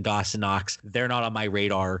Herndon, Dawson Knox, they're not on my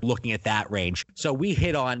radar looking at that range. So we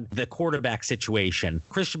hit on the quarterback situation,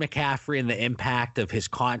 Christian McCaffrey and the impact of his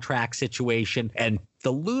contract situation, and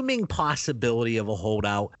the looming possibility of a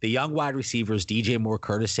holdout, the young wide receivers, DJ Moore,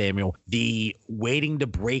 Curtis Samuel, the waiting to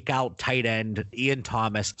break out tight end, Ian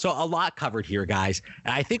Thomas. So a lot covered here, guys.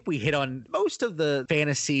 And I think we hit on most of the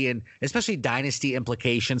fantasy and especially dynasty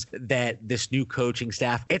implications that this new coaching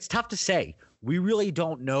staff, it's tough to say. We really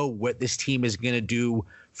don't know what this team is going to do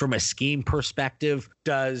from a scheme perspective.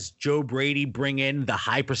 Does Joe Brady bring in the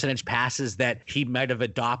high percentage passes that he might have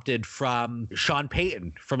adopted from Sean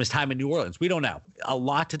Payton from his time in New Orleans? We don't know. A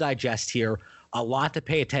lot to digest here. A lot to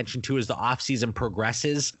pay attention to as the offseason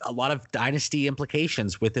progresses. A lot of dynasty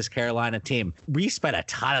implications with this Carolina team. We spent a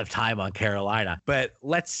ton of time on Carolina, but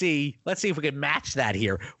let's see if we can match that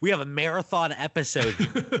here. We have a marathon episode,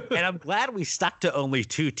 and I'm glad we stuck to only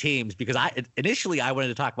 2 teams, because initially I wanted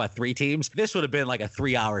to talk about 3 teams. This would have been like a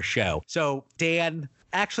 3-hour show. So Dan,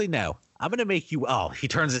 actually no. I'm going to make you, he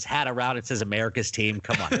turns his hat around and says America's team.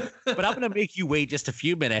 Come on. But I'm going to make you wait just a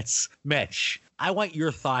few minutes. Mitch, I want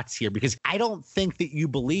your thoughts here, because I don't think that you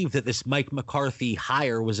believe that this Mike McCarthy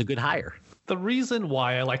hire was a good hire. The reason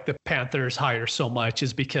why I like the Panthers hire so much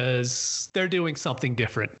is because they're doing something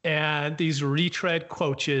different. And these retread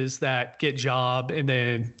coaches that get job and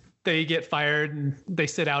then they get fired and they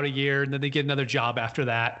sit out a year and then they get another job after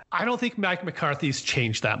that. I don't think Mike McCarthy's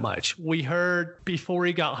changed that much. We heard before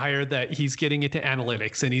he got hired that he's getting into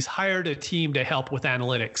analytics and he's hired a team to help with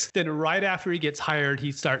analytics. Then right after he gets hired,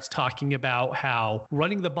 he starts talking about how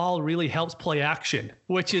running the ball really helps play action,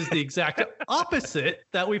 which is the exact opposite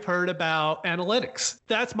that we've heard about analytics.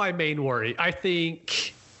 That's my main worry. I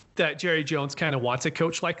think that Jerry Jones kind of wants a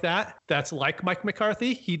coach like that. That's like Mike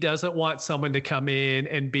McCarthy. He doesn't want someone to come in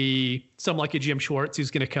and be someone like a Jim Schwartz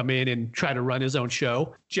who's going to come in and try to run his own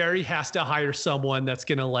show. Jerry has to hire someone that's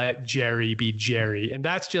going to let Jerry be Jerry. And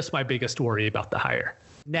that's just my biggest worry about the hire.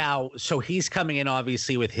 Now, so he's coming in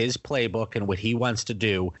obviously with his playbook and what he wants to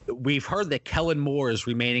do. We've heard that Kellen Moore is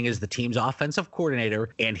remaining as the team's offensive coordinator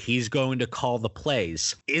and he's going to call the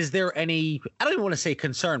plays. Is there any, I don't even want to say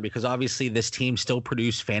concern because obviously this team still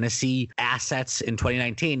produced fantasy assets in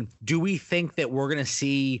 2019. Do we think that we're going to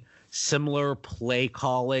see similar play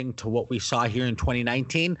calling to what we saw here in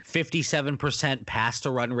 2019? 57% pass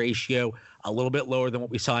to run ratio, a little bit lower than what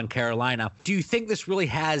we saw in Carolina. Do you think this really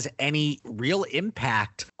has any real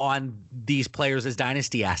impact on these players as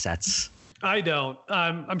dynasty assets? I don't.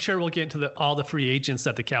 I'm sure we'll get into all the free agents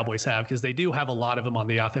that the Cowboys have because they do have a lot of them on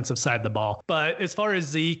the offensive side of the ball. But as far as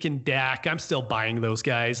Zeke and Dak, I'm still buying those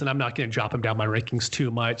guys, and I'm not going to drop them down my rankings too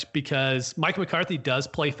much because Mike McCarthy does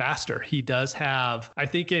play faster. He does have, I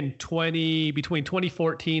think between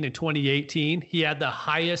 2014 and 2018, he had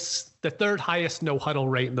the third highest no huddle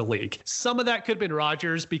rate in the league. Some of that could have been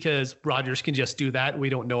Rodgers because Rodgers can just do that. We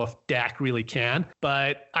don't know if Dak really can,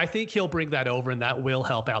 but I think he'll bring that over and that will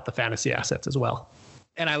help out the fantasy assets as well.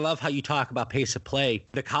 And I love how you talk about pace of play.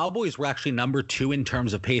 The Cowboys were actually number 2 in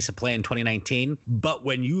terms of pace of play in 2019. But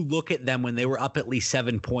when you look at them, when they were up at least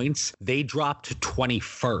 7 points, they dropped to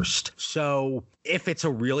 21st. So if it's a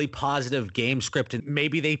really positive game script, and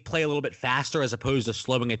maybe they play a little bit faster as opposed to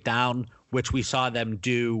slowing it down, which we saw them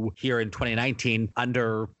do here in 2019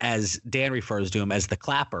 under, as Dan refers to him, as the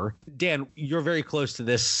clapper. Dan, you're very close to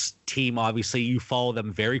this team. Obviously, you follow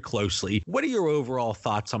them very closely. What are your overall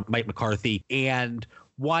thoughts on Mike McCarthy? And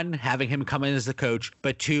one, having him come in as the coach,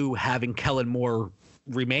 but two, having Kellen Moore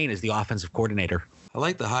remain as the offensive coordinator? I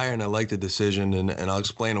like the hire and I like the decision, and I'll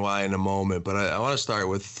explain why in a moment. But I want to start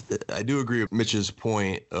with, I do agree with Mitch's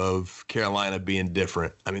point of Carolina being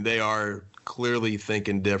different. I mean, they are clearly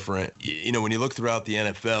thinking different. You know, when you look throughout the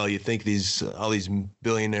NFL, you think all these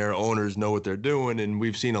billionaire owners know what they're doing, and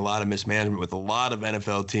we've seen a lot of mismanagement with a lot of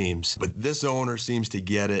NFL teams. But this owner seems to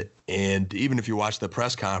get it. And even if you watch the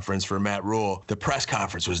press conference for Matt Rule, the press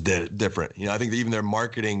conference was different. You know, I think that even their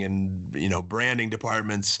marketing and, branding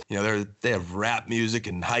departments, they have rap music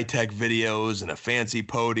and high-tech videos and a fancy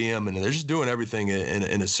podium, and they're just doing everything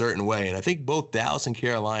in a certain way. And I think both Dallas and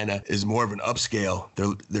Carolina is more of an upscale.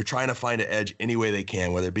 They're trying to find an edge any way they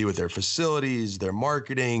can, whether it be with their facilities, their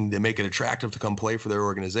marketing. They make it attractive to come play for their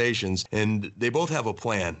organizations, and they both have a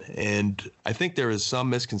plan. And I think there is some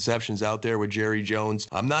misconceptions out there with Jerry Jones.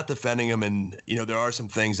 I'm not defending him, and there are some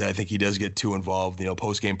things that I think he does get too involved.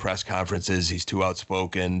 Post-game press conferences, he's too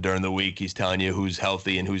outspoken. During the week, he's telling you who's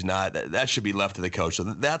healthy and who's not. That should be left to the coach. So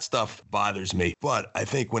that stuff bothers me. But I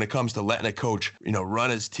think when it comes to letting a coach, run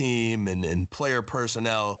his team and player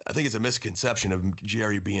personnel, I think it's a misconception of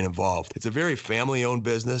Jerry being involved. It's a very family-owned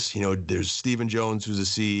business. There's Stephen Jones, who's a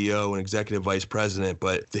CEO and executive vice president,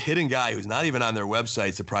 but the hidden guy who's not even on their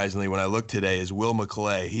website, surprisingly, when I looked today, is Will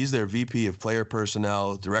McClay. He's their VP of player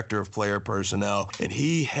personnel, director of player personnel, and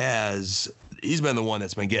he's been the one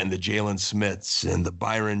that's been getting the Jalen Smiths and the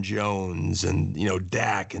Byron Jones and,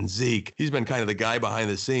 Dak and Zeke. He's been kind of the guy behind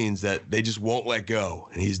the scenes that they just won't let go.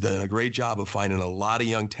 And he's done a great job of finding a lot of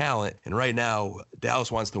young talent. And right now,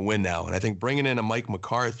 Dallas wants to win now. And I think bringing in a Mike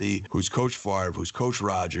McCarthy, who's Coach Favre, who's Coach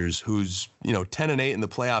Rodgers, who's, 10-8 in the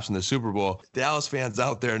playoffs in the Super Bowl, Dallas fans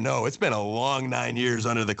out there know it's been a long 9 years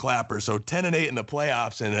under the clapper. So 10-8 in the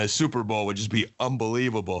playoffs and a Super Bowl would just be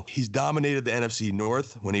unbelievable. He's dominated the NFC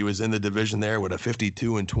North when he was in the division there with a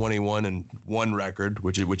 52-21-1 record,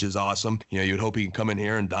 which is awesome. You'd hope he can come in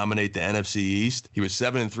here and dominate the NFC East. He was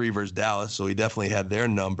 7-3 versus Dallas, so he definitely had their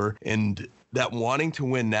number. And that wanting to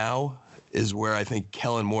win now is where I think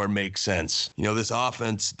Kellen Moore makes sense. You know, this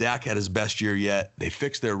offense, Dak had his best year yet. They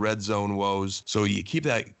fixed their red zone woes. So you keep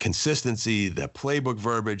that consistency, that playbook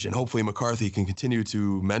verbiage, and hopefully McCarthy can continue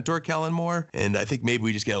to mentor Kellen Moore. And I think maybe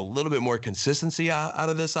we just get a little bit more consistency out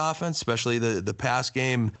of this offense, especially the pass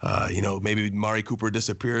game. Maybe Mari Cooper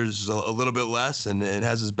disappears a little bit less and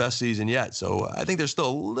has his best season yet. So I think there's still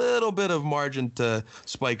a little bit of margin to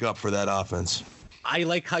spike up for that offense. I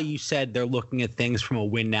like how you said they're looking at things from a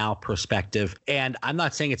win now perspective. And I'm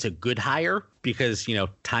not saying it's a good hire because,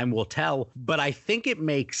 time will tell. But I think it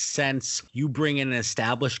makes sense. You bring in an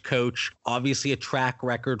established coach, obviously a track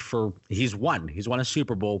record he's won a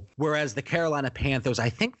Super Bowl. Whereas the Carolina Panthers,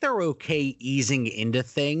 I think they're okay easing into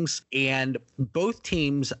things. And both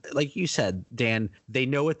teams, like you said, Dan, they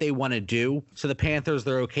know what they want to do. So the Panthers,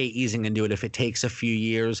 they're okay easing into it if it takes a few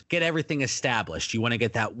years. Get everything established. You want to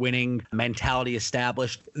get that winning mentality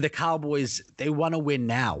established. The Cowboys, they want to win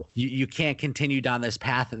now. You can't continue down this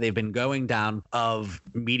path that they've been going down of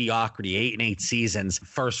mediocrity, 8-8 seasons,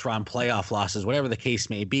 first round playoff losses, whatever the case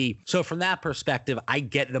may be. So from that perspective, I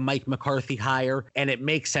get the Mike McCarthy hire, and it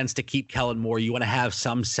makes sense to keep Kellen Moore. You want to have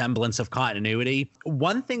some semblance of continuity.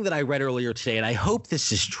 One thing that I read earlier today, and I hope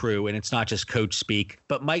this is true, and it's not just coach speak,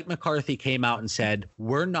 but Mike McCarthy came out and said,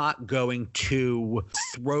 we're not going to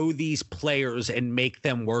throw these players and make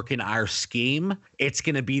them work in our scheme. It's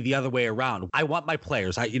going to be the other way around. I want my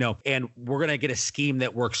players, and we're going to get a scheme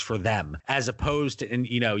that works for them. As opposed to, and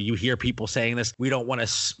you hear people saying this, we don't want to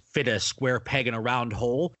fit a square peg in a round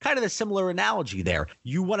hole. Kind of a similar analogy there.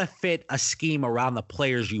 You want to fit a scheme around the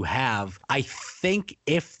players you have. I think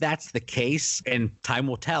if that's the case, and time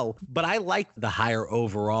will tell, but I like the hire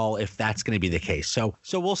overall if that's going to be the case. So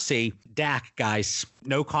we'll see. Dak, guys,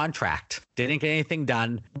 no contract. Didn't get anything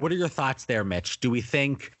done. What are your thoughts there, Mitch? Do we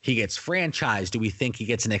think he gets franchised? Do we think he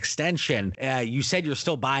gets an extension? You said you're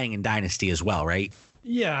still buying in Dynasty as well, right?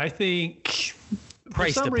 Yeah, I think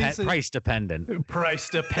price dependent.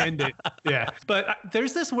 Yeah. But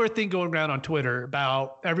there's this weird thing going around on Twitter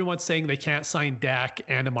about everyone saying they can't sign Dak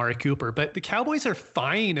and Amari Cooper, but the Cowboys are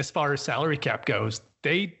fine as far as salary cap goes.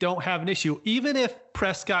 They don't have an issue. Even if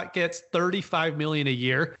Prescott gets $35 million a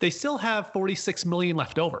year, they still have $46 million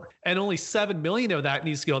left over. And only $7 million of that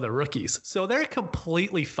needs to go to the rookies. So they're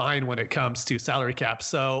completely fine when it comes to salary cap.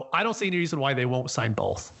 So I don't see any reason why they won't sign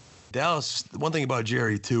both. Dallas, one thing about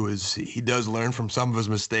Jerry, too, is he does learn from some of his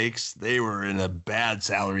mistakes. They were in a bad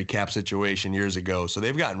salary cap situation years ago, so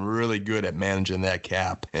they've gotten really good at managing that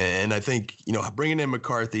cap. And I think, bringing in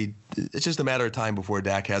McCarthy, it's just a matter of time before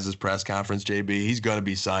Dak has his press conference, JB. He's going to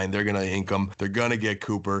be signed. They're going to ink him. They're going to get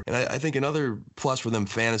Cooper. And I think another plus for them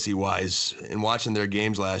fantasy-wise in watching their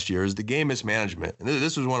games last year is the game mismanagement. And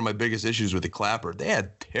this was one of my biggest issues with the Clapper. They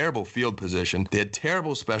had terrible field position. They had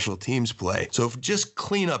terrible special teams play. So if just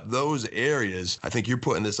clean up those areas, I think you're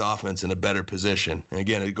putting this offense in a better position. And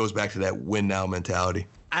again, it goes back to that win now mentality.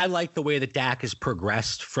 I like the way that Dak has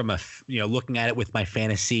progressed from looking at it with my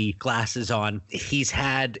fantasy glasses on. He's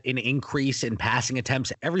had an increase in passing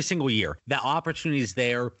attempts every single year. That opportunity is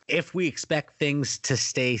there. If we expect things to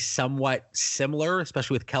stay somewhat similar,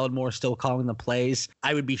 especially with Kellen Moore still calling the plays,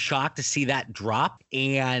 I would be shocked to see that drop,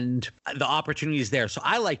 and the opportunity is there. So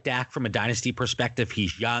I like Dak from a dynasty perspective.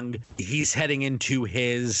 He's young. He's heading into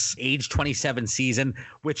his age 27 season,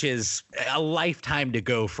 which is a lifetime to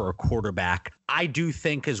go for a quarterback. I do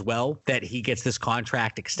think as well that he gets this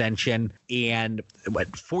contract extension and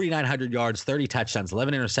 4,900 yards, 30 touchdowns,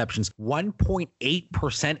 11 interceptions,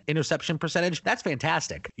 1.8% interception percentage. That's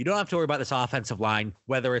fantastic. You don't have to worry about this offensive line,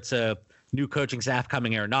 whether it's a new coaching staff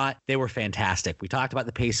coming in or not. They were fantastic. We talked about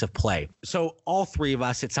the pace of play. So all three of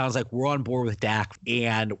us, it sounds like we're on board with Dak,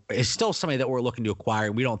 and it's still somebody that we're looking to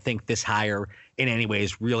acquire. We don't think this hire in any way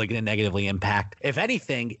is really going to negatively impact. If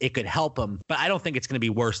anything, it could help him, but I don't think it's going to be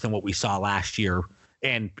worse than what we saw last year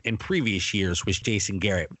and in previous years was Jason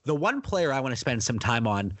Garrett. The one player I want to spend some time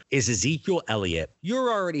on is Ezekiel Elliott. You're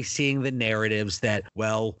already seeing the narratives that,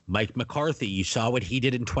 Mike McCarthy, you saw what he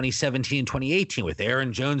did in 2017 and 2018 with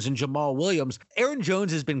Aaron Jones and Jamal Williams. Aaron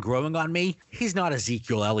Jones has been growing on me. He's not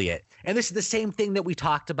Ezekiel Elliott. And this is the same thing that we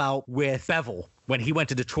talked about with Bevel when he went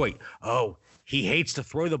to Detroit. He hates to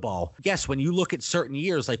throw the ball. Yes, when you look at certain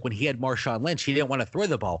years, like when he had Marshawn Lynch, he didn't want to throw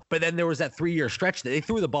the ball. But then there was that 3-year stretch that they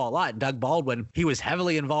threw the ball a lot. And Doug Baldwin, he was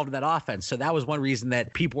heavily involved in that offense. So that was one reason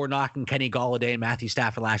that people were knocking Kenny Golladay and Matthew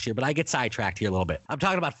Stafford last year. But I get sidetracked here a little bit. I'm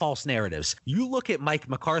talking about false narratives. You look at Mike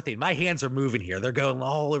McCarthy, my hands are moving here. They're going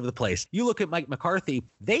all over the place. You look at Mike McCarthy,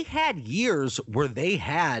 they had years where they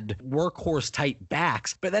had workhorse type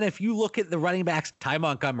backs. But then if you look at the running backs, Ty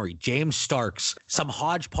Montgomery, James Starks, some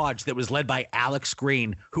hodgepodge that was led by Alex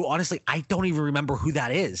Green, who honestly, I don't even remember who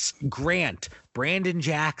that is. Grant, Brandon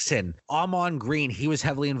Jackson, Amon Green, he was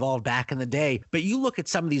heavily involved back in the day. But you look at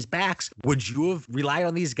some of these backs, would you have relied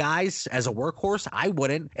on these guys as a workhorse? I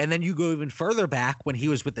wouldn't. And then you go even further back when he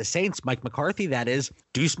was with the Saints, Mike McCarthy, that is,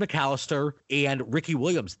 Deuce McAllister and Ricky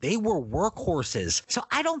Williams. They were workhorses. So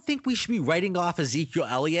I don't think we should be writing off Ezekiel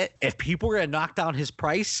Elliott. If people are going to knock down his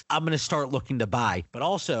price, I'm going to start looking to buy. But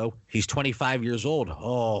also, he's 25 years old.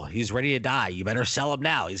 Oh, he's ready to die. You better sell him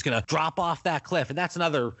now. He's going to drop off that cliff. And that's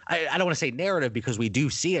another, I don't want to say narrative, because we do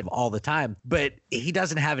see it all the time, but he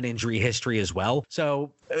doesn't have an injury history as well.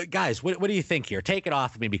 So guys, what do you think here? Take it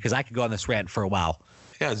off of me, because I could go on this rant for a while.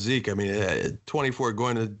 Yeah, Zeke, I mean, 24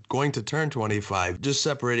 going to turn 25. Just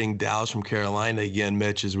separating Dallas from Carolina again,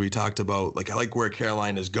 Mitch, as we talked about, I like where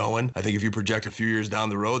Carolina's going. I think if you project a few years down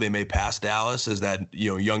the road, they may pass Dallas as that,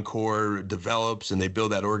 young core develops and they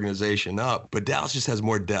build that organization up. But Dallas just has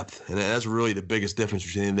more depth, and that's really the biggest difference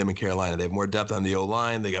between them and Carolina. They have more depth on the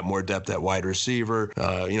O-line. They got more depth at wide receiver,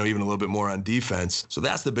 even a little bit more on defense. So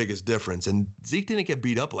that's the biggest difference. And Zeke didn't get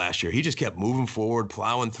beat up last year. He just kept moving forward,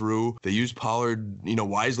 plowing through. They used Pollard,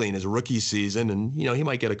 wisely in his rookie season, and he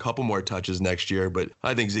might get a couple more touches next year, but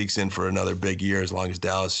I think Zeke's in for another big year as long as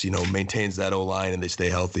Dallas maintains that O-line and they stay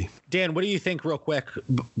healthy. Dan, what do you think, real quick,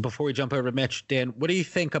 before we jump over to Mitch? Dan, what do you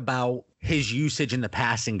think about his usage in the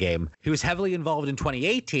passing game? He was heavily involved in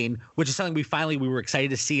 2018, which is something we were excited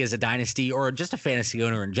to see as a dynasty or just a fantasy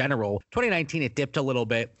owner in general. 2019, it dipped a little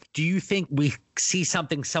bit. Do you think we see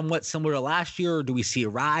something somewhat similar to last year, or do we see a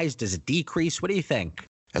rise? Does it decrease? What do you think?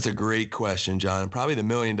 That's a great question, John. Probably the $1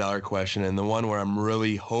 million question, and the one where I'm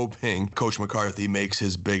really hoping Coach McCarthy makes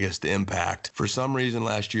his biggest impact. For some reason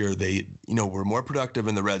last year, they, were more productive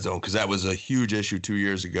in the red zone, because that was a huge issue 2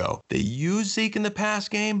 years ago. They used Zeke in the pass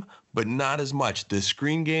game, but not as much. The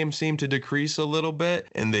screen game seemed to decrease a little bit,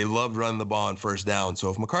 and they loved running the ball on first down. So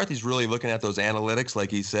if McCarthy's really looking at those analytics like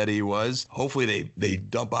he said he was, hopefully they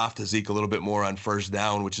dump off to Zeke a little bit more on first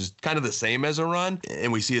down, which is kind of the same as a run,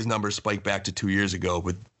 and we see his numbers spike back to 2 years ago.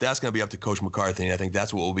 But that's going to be up to Coach McCarthy, and I think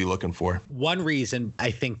that's what we'll be looking for. One reason I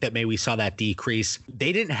think that maybe we saw that decrease,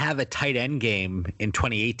 they didn't have a tight end game in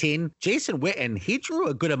 2018. Jason Witten, he drew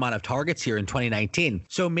a good amount of targets here in 2019.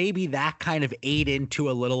 So maybe that kind of ate into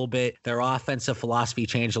a little bit. Their offensive philosophy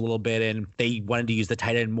changed a little bit, and they wanted to use the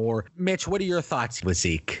tight end more. Mitch, what are your thoughts with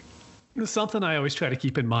Zeke? Something I always try to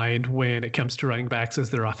keep in mind when it comes to running backs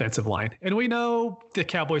is their offensive line. And we know the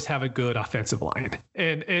Cowboys have a good offensive line,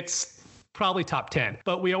 and it's probably top 10.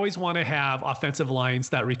 But we always want to have offensive lines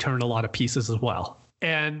that return a lot of pieces as well.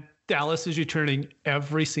 And Dallas is returning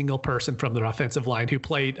every single person from their offensive line who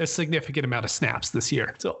played a significant amount of snaps this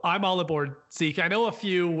year. So I'm all aboard Zeke. I know a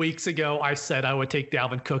few weeks ago I said I would take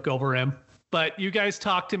Dalvin Cook over him, but you guys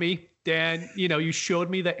talked to me. Dan, you showed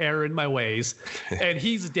me the error in my ways, and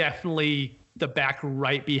he's definitely the back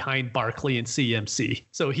right behind Barkley and CMC.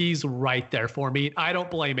 So he's right there for me. I don't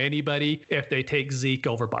blame anybody if they take Zeke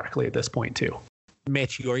over Barkley at this point too.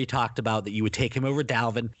 Mitch, you already talked about that you would take him over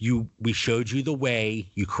Dalvin. We showed you the way.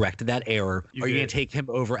 You corrected that error. Are you going to take him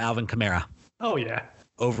over Alvin Kamara? Oh, yeah.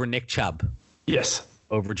 Over Nick Chubb? Yes.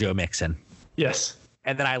 Over Joe Mixon? Yes.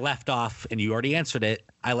 And then I left off, and you already answered it,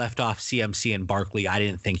 I left off CMC and Barkley. I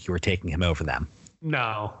didn't think you were taking him over them.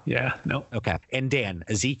 No. Yeah. No. Okay. And Dan,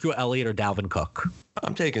 Ezekiel Elliott or Dalvin Cook?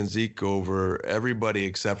 I'm taking Zeke over everybody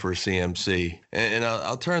except for CMC. And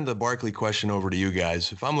I'll turn the Barkley question over to you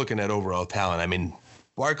guys. If I'm looking at overall talent, I mean,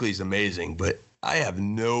 Barkley's amazing, but I have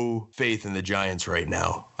no faith in the Giants right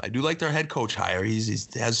now. I do like their head coach hire. He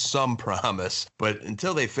has some promise. But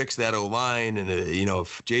until they fix that O-line and,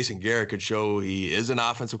 if Jason Garrett could show he is an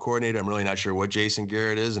offensive coordinator, I'm really not sure what Jason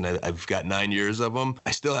Garrett is, and I've got 9 years of him.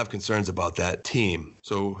 I still have concerns about that team.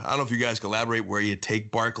 So I don't know if you guys can elaborate where you take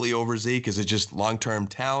Barkley over Zeke. Is it just long-term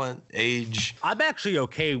talent, age? I'm actually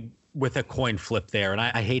okay with a coin flip there. And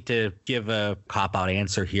I hate to give a cop-out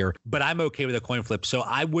answer here, but I'm okay with a coin flip. So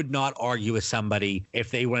I would not argue with somebody if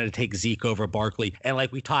they wanted to take Zeke over Barkley. And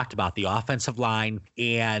like we talked about, the offensive line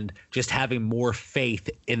and just having more faith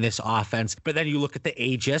in this offense. But then you look at the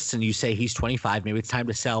ageist and you say he's 25, maybe it's time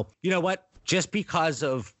to sell. You know what? Just because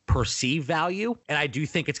of perceived value, and I do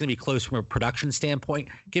think it's going to be close from a production standpoint,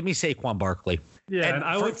 give me Saquon Barkley. Yeah, and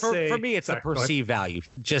I would say for me, it's a perceived value.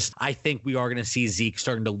 Just I think we are going to see Zeke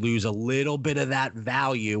starting to lose a little bit of that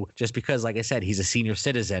value just because, like I said, he's a senior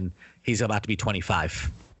citizen. He's about to be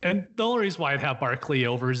 25. And the only reason why I'd have Barkley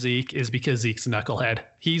over Zeke is because Zeke's a knucklehead.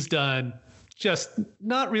 He's done just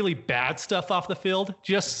not really bad stuff off the field,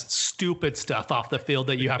 just stupid stuff off the field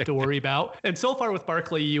that you have to worry about. And so far with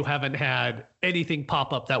Barkley, you haven't had anything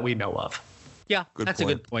pop up that we know of. Yeah, that's a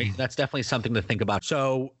good point. That's definitely something to think about.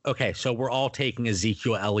 So, okay, so we're all taking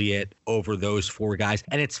Ezekiel Elliott over those 4 guys.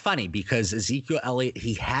 And it's funny because Ezekiel Elliott,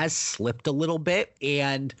 he has slipped a little bit.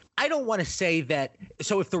 And I don't want to say that.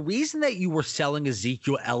 So if the reason that you were selling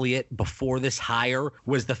Ezekiel Elliott before this hire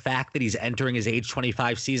was the fact that he's entering his age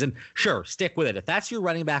 25 season, sure, stick with it. If that's your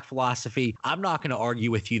running back philosophy, I'm not going to argue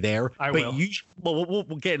with you there. We'll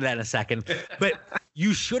get into that in a second. But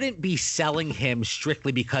you shouldn't be selling him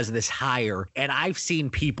strictly because of this hire. And I've seen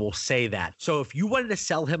people say that. So if you wanted to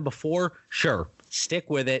sell him before, sure, stick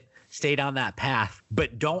with it. Stay down that path,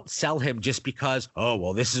 but don't sell him just because, oh,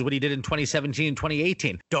 well, this is what he did in 2017 and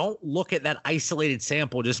 2018. Don't look at that isolated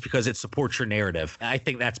sample just because it supports your narrative. I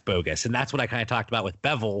think that's bogus. And that's what I kind of talked about with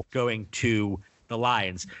Bevel going to the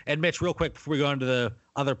Lions. And Mitch, real quick, before we go into the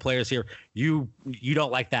other players here, you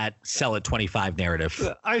don't like that sell at 25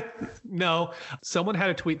 narrative. No. Someone had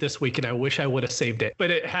a tweet this week, and I wish I would have saved it,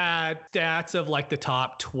 but it had stats of like the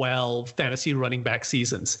top 12 fantasy running back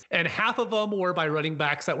seasons, and half of them were by running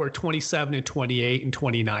backs that were 27 and 28 and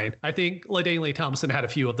 29. I think LaDainian Thompson had a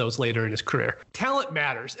few of those later in his career. Talent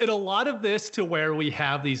matters, and a lot of this to where we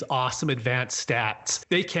have these awesome advanced stats,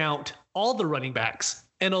 they count all the running backs.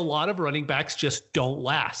 And a lot of running backs just don't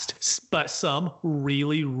last, but some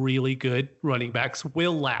really, really good running backs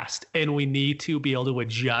will last. And we need to be able to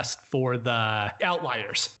adjust for the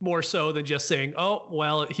outliers more so than just saying, oh,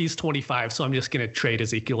 well, he's 25, so I'm just going to trade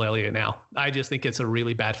Ezekiel Elliott now. I just think it's a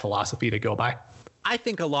really bad philosophy to go by. I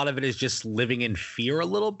think a lot of it is just living in fear a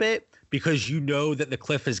little bit, because you know that the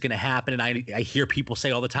cliff is going to happen. And I hear people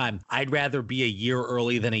say all the time, I'd rather be a year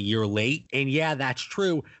early than a year late. And yeah, that's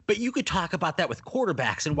true. But you could talk about that with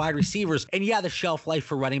quarterbacks and wide receivers. And yeah, the shelf life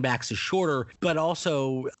for running backs is shorter. But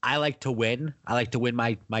also, I like to win. I like to win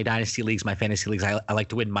my dynasty leagues, my fantasy leagues. I like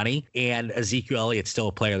to win money. And Ezekiel Elliott's still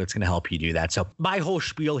a player that's going to help you do that. So my whole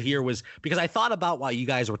spiel here was because I thought about while you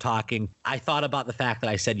guys were talking, I thought about the fact that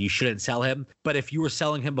I said you shouldn't sell him. But if you were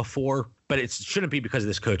selling him before, but it shouldn't be because of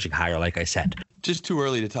this coaching hire, like I said. Just too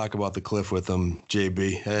early to talk about the cliff with him,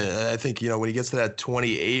 JB. I think, when he gets to that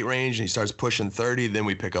 28 range and he starts pushing 30, then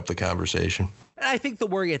we pick up the conversation. And I think the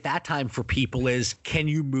worry at that time for people is, can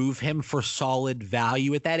you move him for solid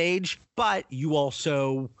value at that age? But you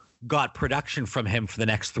also got production from him for the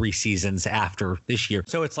next 3 seasons after this year.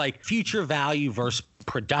 So it's like future value versus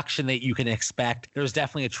production that you can expect. There's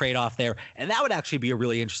definitely a trade-off there. And that would actually be a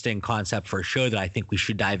really interesting concept for a show that I think we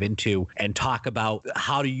should dive into and talk about.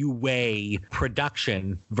 How do you weigh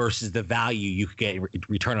production versus the value you could get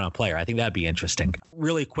return on a player? I think that'd be interesting.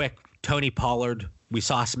 Really quick, Tony Pollard. We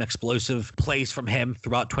saw some explosive plays from him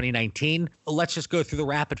throughout 2019. Let's just go through the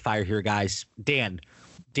rapid fire here, guys.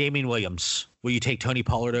 Damian Williams. Will you take Tony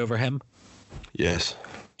Pollard over him? Yes.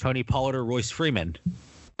 Tony Pollard or Royce Freeman?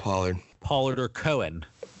 Pollard. Pollard or Cohen?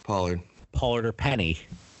 Pollard. Pollard or Penny?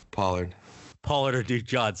 Pollard. Pollard or Duke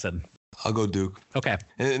Johnson? I'll go Duke. Okay.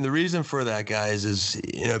 And the reason for that, guys, is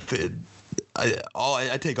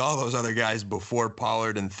I take all those other guys before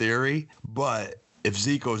Pollard in theory, but if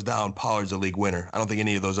Zeke goes down, Pollard's a league winner. I don't think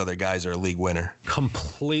any of those other guys are a league winner.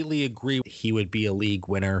 Completely agree. He would be a league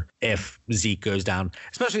winner if Zeke goes down.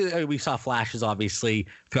 Especially, we saw flashes, obviously,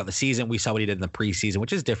 throughout the season. We saw what he did in the preseason,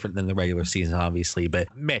 which is different than the regular season, obviously.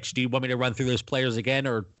 But, Mitch, do you want me to run through those players again,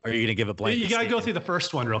 or are you going to give a blank? You got to go through the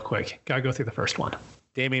first one real quick.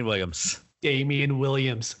 Damian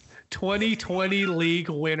Williams. 2020 league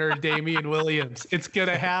winner Damian Williams. It's going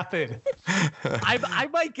to happen. I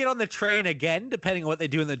might get on the train again, depending on what they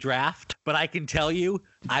do in the draft. But I can tell you,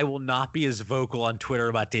 I will not be as vocal on Twitter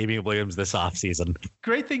about Damian Williams this offseason.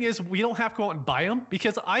 Great thing is we don't have to go out and buy him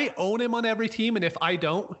because I own him on every team. And if I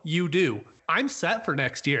don't, you do. I'm set for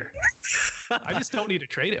next year. I just don't need to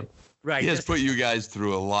trade him. Right. He has put you guys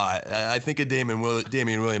through a lot. I think of Damian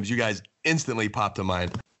Williams, you guys instantly popped to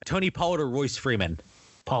mind. Tony Pollard or Royce Freeman?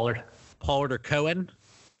 Pollard. Pollard or Cohen?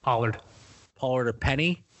 Pollard. Pollard or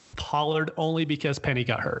Penny? Pollard only because Penny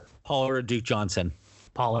got hurt. Pollard or Duke Johnson?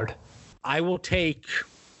 Pollard. I will take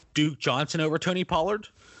Duke Johnson over Tony Pollard.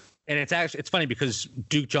 And it's funny because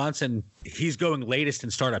Duke Johnson, he's going latest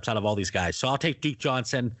in startups out of all these guys. So I'll take Duke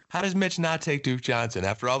Johnson. How does Mitch not take Duke Johnson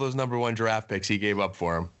after all those number 1 draft picks he gave up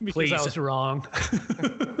for him? Because I was wrong.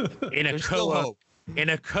 In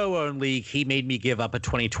a co-owned league, he made me give up a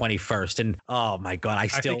 2020 first. And oh my God, I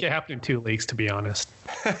think it happened in 2 leagues, to be honest.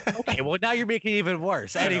 Okay, well, now you're making it even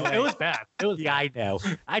worse. Anyway, it was bad. I know.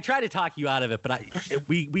 I try to talk you out of it, but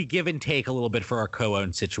we give and take a little bit for our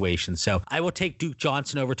co-owned situation. So I will take Duke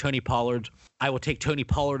Johnson over Tony Pollard. I will take Tony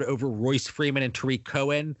Pollard over Royce Freeman and Tariq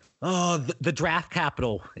Cohen. Oh, the draft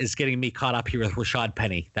capital is getting me caught up here with Rashad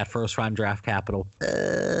Penny, that first-round draft capital.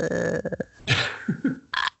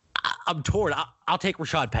 I'm torn. I'll take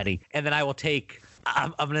Rashad Penny, and then I will take.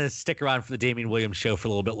 I'm going to stick around for the Damian Williams show for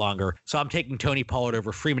a little bit longer. So I'm taking Tony Pollard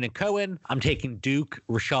over Freeman and Cohen. I'm taking Duke,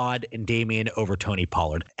 Rashad, and Damian over Tony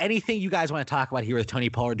Pollard. Anything you guys want to talk about here with Tony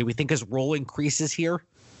Pollard? Do we think his role increases here?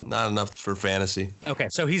 Not enough for fantasy. Okay,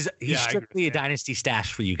 so he's strictly a dynasty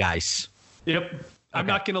stash for you guys. Yep. I'm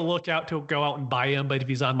not going to look out to go out and buy him, but if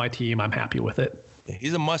he's on my team, I'm happy with it.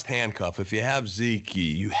 He's a must handcuff. If you have Zeke,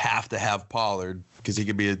 you have to have Pollard because he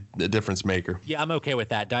could be a difference maker. Yeah, I'm okay with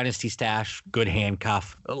that. Dynasty stash, good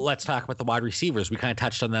handcuff. Let's talk about the wide receivers. We kind of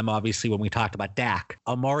touched on them, obviously, when we talked about Dak.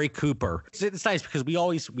 Amari Cooper. It's nice because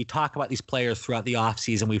we talk about these players throughout the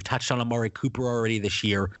offseason. We've touched on Amari Cooper already this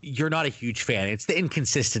year. You're not a huge fan. It's the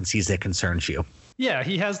inconsistencies that concerns you. Yeah,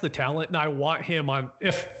 he has the talent, and I want him on.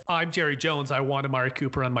 If I'm Jerry Jones, I want Amari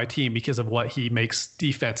Cooper on my team because of what he makes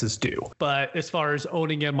defenses do. But as far as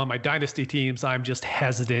owning him on my dynasty teams, I'm just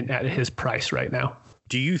hesitant at his price right now.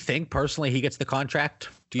 Do you think personally he gets the contract?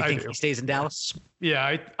 Do you think he stays in Dallas?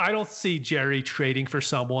 Yeah, I don't see Jerry trading for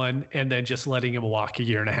someone and then just letting him walk a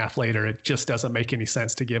year and a half later. It just doesn't make any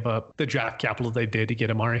sense to give up the draft capital they did to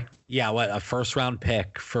get Amari. Yeah, a first round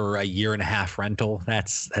pick for a year and a half rental?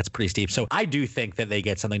 That's pretty steep. So I do think that they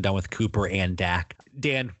get something done with Cooper and Dak.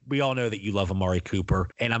 Dan, we all know that you love Amari Cooper,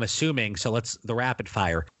 and I'm assuming, so the rapid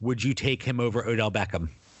fire. Would you take him over Odell Beckham?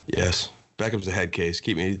 Yes. Beckham's a head case.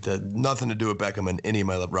 Nothing to do with Beckham in any of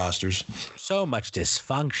my rosters. So much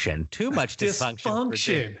dysfunction. Too much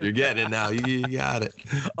dysfunction. You're getting it now. You got it.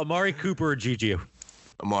 Amari Cooper or Juju?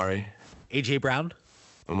 Amari. A.J. Brown?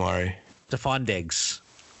 Amari. Stephon Diggs?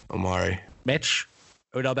 Amari. Mitch?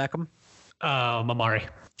 Odell Beckham? Amari.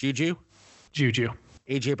 Juju?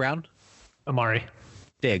 A.J. Brown? Amari.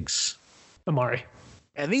 Diggs? Amari.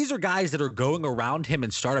 And these are guys that are going around him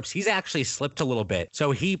in startups. He's actually slipped a little bit.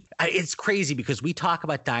 So it's crazy because we talk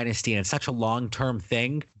about dynasty and it's such a long-term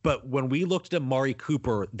thing. But when we looked at Amari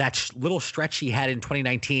Cooper, that little stretch he had in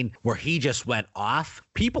 2019 where he just went off,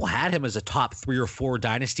 people had him as a top 3 or 4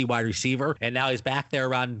 dynasty wide receiver. And now he's back there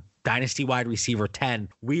around dynasty wide receiver 10.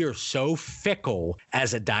 We are so fickle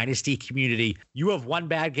as a dynasty community. You have one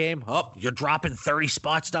bad game, you're dropping 30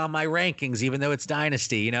 spots down my rankings, even though it's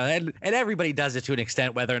dynasty, and everybody does it to an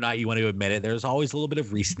extent, whether or not you want to admit it. There's always a little bit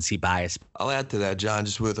of recency bias. I'll add to that, John,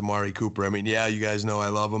 just with Amari Cooper. I mean, yeah, you guys know I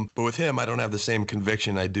love him, but with him, I don't have the same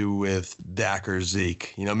conviction I do with Dak or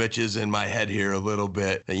Zeke. Mitch is in my head here a little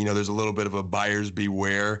bit. There's a little bit of a buyer's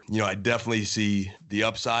beware. I definitely see the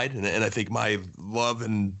upside, and I think my love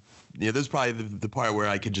and this is probably the part where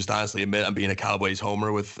I could just honestly admit I'm being a Cowboys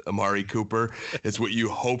homer with Amari Cooper. It's what you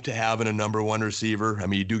hope to have in a number one receiver. I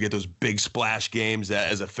mean, you do get those big splash games that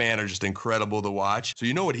as a fan are just incredible to watch. So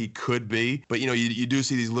you know what he could be, but you do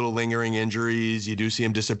see these little lingering injuries. You do see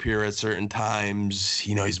him disappear at certain times.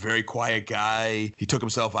 He's a very quiet guy. He took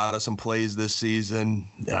himself out of some plays this season.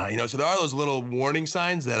 So there are those little warning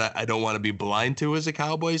signs that I don't want to be blind to as a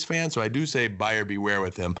Cowboys fan. So I do say buyer beware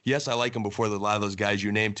with him. Yes, I like him before a lot of those guys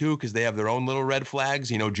you named too, because they have their own little red flags.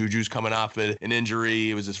 Juju's coming off an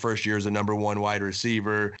injury. It was his first year as a number one wide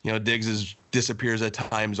receiver. Diggs disappears at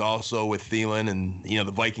times also with Thielen, and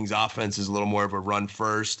the Vikings offense is a little more of a run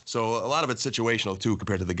first. So a lot of it's situational too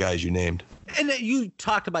compared to the guys you named. And you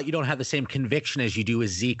talked about you don't have the same conviction as you do with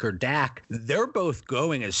Zeke or Dak. They're both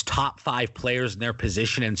going as top 5 players in their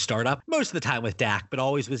position in startup, most of the time with Dak, but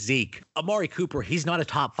always with Zeke. Amari Cooper, he's not a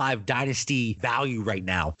top 5 dynasty value right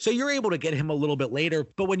now. So you're able to get him a little bit later.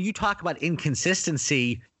 But when you talk about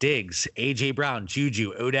inconsistency, Diggs, A.J. Brown,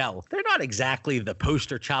 Juju, Odell, they're not exactly the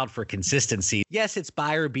poster child for consistency. Yes, it's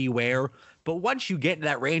buyer beware. But once you get into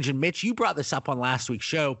that range, and Mitch, you brought this up on last week's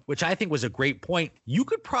show, which I think was a great point. You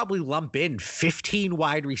could probably lump in 15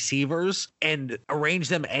 wide receivers and arrange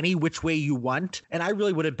them any which way you want. And I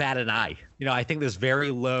really wouldn't bat an eye. I think there's very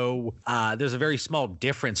low, there's a very small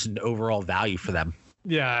difference in overall value for them.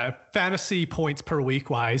 Yeah, fantasy points per week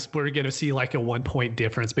wise, we're going to see like a 1 point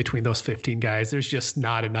difference between those 15 guys. There's just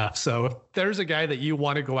not enough. So if there's a guy that you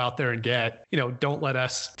want to go out there and get, don't let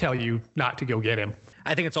us tell you not to go get him.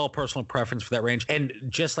 I think it's all personal preference for that range. And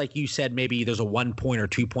just like you said, maybe there's a 1 point or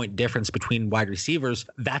 2 point difference between wide receivers.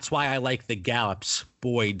 That's why I like the Gallups,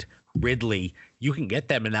 Boyd, Ridley. You can get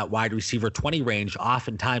them in that wide receiver 20 range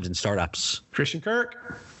oftentimes in startups. Christian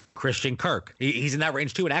Kirk. He's in that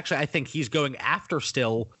range too. And actually, I think he's going after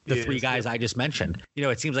still the 3 guys I just mentioned.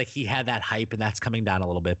 It seems like he had that hype and that's coming down a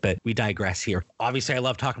little bit, but we digress here. Obviously, I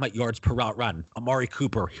love talking about yards per route run. Amari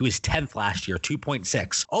Cooper, he was 10th last year,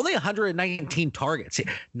 2.6. Only 119 targets.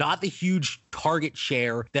 Not the huge target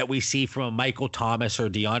share that we see from a Michael Thomas or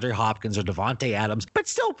DeAndre Hopkins or Devontae Adams, but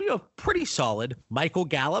still, pretty solid. Michael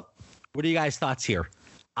Gallup, what are you guys' thoughts here?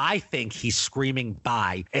 I think he's screaming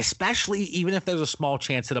buy, especially even if there's a small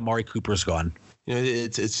chance that Amari Cooper's gone.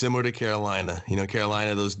 It's similar to Carolina.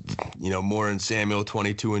 Carolina, those, Moore and Samuel,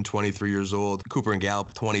 22 and 23 years old. Cooper and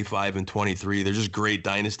Gallup, 25 and 23. They're just great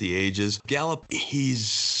dynasty ages. Gallup,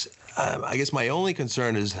 he's... I guess my only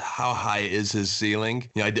concern is how high is his ceiling.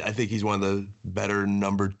 I think he's one of the better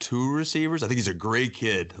number 2 receivers. I think he's a great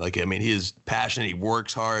kid. He is passionate. He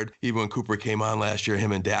works hard. Even when Cooper came on last year,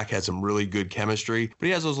 him and Dak had some really good chemistry. But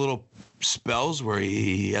he has those little spells where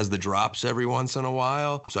he has the drops every once in a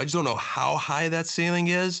while. So I just don't know how high that ceiling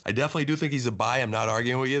is. I definitely do think he's a buy. I'm not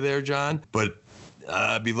arguing with you there, John. But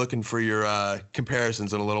I'd be looking for your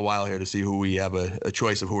comparisons in a little while here to see who we have a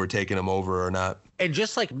choice of who we're taking him over or not. And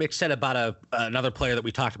just like Mitch said about another player that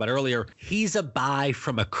we talked about earlier, he's a buy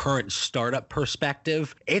from a current startup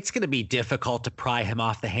perspective. It's going to be difficult to pry him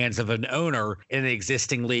off the hands of an owner in an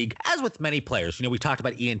existing league, as with many players. We talked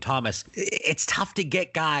about Ian Thomas. It's tough to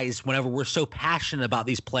get guys whenever we're so passionate about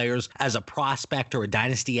these players as a prospect or a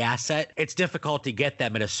dynasty asset. It's difficult to get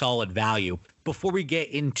them at a solid value. Before we get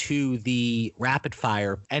into the rapid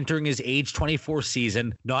fire, entering his age 24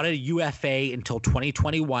 season, not a UFA until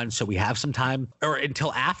 2021, so we have some time, or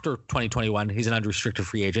until after 2021, he's an unrestricted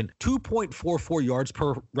free agent. 2.44 yards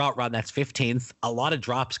per route run, that's 15th. A lot of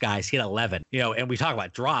drops, guys. He had 11. And we talk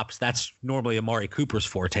about drops, that's normally Amari Cooper's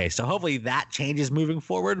forte. So hopefully that changes moving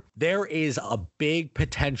forward. There is a big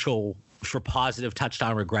potential for positive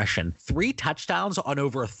touchdown regression. 3 touchdowns on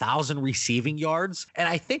over 1,000 receiving yards. And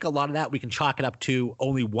I think a lot of that we can chalk it up to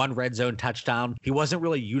only 1 red zone touchdown. He wasn't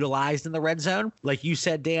really utilized in the red zone. Like you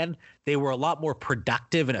said, Dan, they were a lot more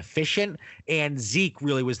productive and efficient, and Zeke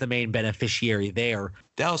really was the main beneficiary there.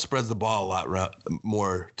 Dallas spreads the ball a lot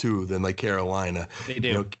more, too, than like Carolina. They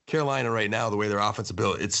do. Carolina right now, the way their offense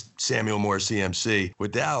built, it's Samuel Moore, CMC.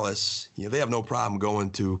 With Dallas, they have no problem going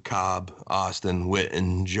to Cobb, Austin, Witt,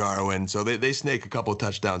 and Jarwin. So they snake a couple of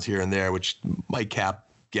touchdowns here and there, which might cap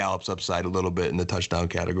Gallup's upside a little bit in the touchdown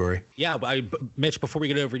category. Yeah, Mitch, before we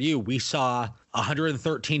get over to you, we saw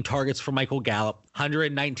 113 targets for Michael Gallup,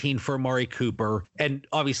 119 for Amari Cooper, and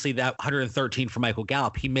obviously that 113 for Michael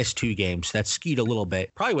Gallup, he missed 2 games. That skewed a little bit.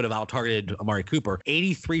 Probably would have out-targeted Amari Cooper.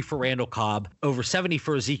 83 for Randall Cobb, over 70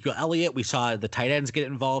 for Ezekiel Elliott. We saw the tight ends get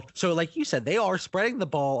involved. So like you said, they are spreading the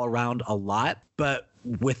ball around a lot, but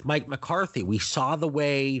with Mike McCarthy, we saw the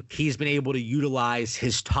way he's been able to utilize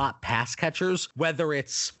his top pass catchers, whether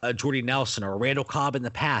it's Jordy Nelson or Randall Cobb in the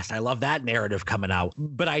past. I love that narrative coming out.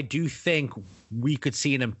 But I do think we could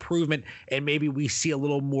see an improvement, and maybe we see a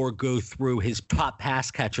little more go through his top pass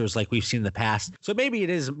catchers like we've seen in the past. So maybe it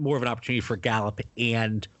is more of an opportunity for Gallup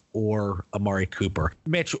and or Amari Cooper.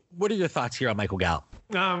 Mitch, what are your thoughts here on Michael Gallup?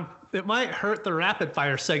 It might hurt the rapid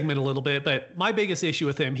fire segment a little bit, but my biggest issue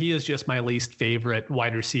with him, he is just my least favorite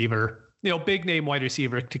wide receiver. Big name wide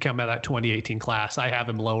receiver to come out of that 2018 class. I have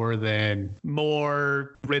him lower than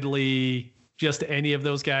Moore, Ridley, just any of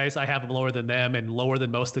those guys. I have him lower than them and lower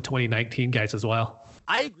than most of the 2019 guys as well.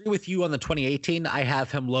 I agree with you on the 2018. I have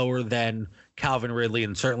him lower than Calvin Ridley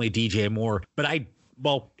and certainly DJ Moore. But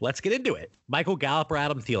let's get into it. Michael Gallup or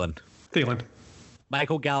Adam Thielen? Thielen.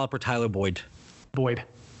 Michael Gallup or Tyler Boyd? Boyd.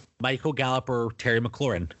 Michael Gallup or Terry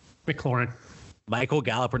McLaurin? McLaurin. Michael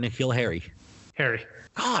Gallup or N'Keal Harry? Harry.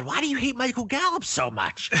 God, why do you hate Michael Gallup so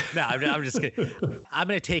much? No, I'm just kidding. I'm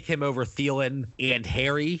going to take him over Thielen and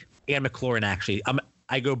Harry and McLaurin, actually.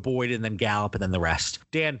 I go Boyd and then Gallup and then the rest.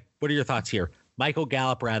 Dan, what are your thoughts here? Michael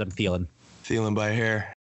Gallup or Adam Thielen? Thielen by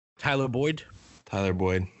hair. Tyler Boyd? Tyler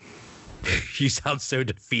Boyd. You sound so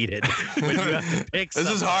defeated when you have to pick This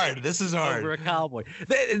is hard. Over a Cowboy.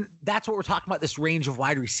 That's what we're talking about, this range of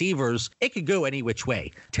wide receivers. It could go any which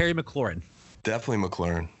way. Terry McLaurin. Definitely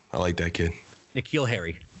McLaurin. I like that kid. N'Keal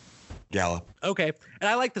Harry. Gallup. Okay. And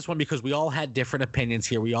I like this one because we all had different opinions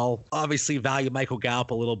here. We all obviously value Michael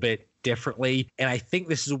Gallup a little bit differently. And I think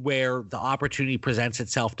this is where the opportunity presents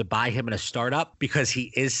itself to buy him in a startup because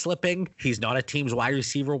he is slipping. He's not a team's wide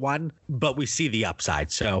receiver 1, but we see the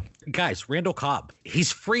upside. So guys, Randall Cobb,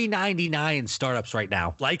 he's free 99 in startups right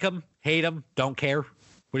now. Like him, hate him, don't care.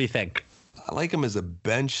 What do you think? I like him as a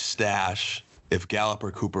bench stash if Gallup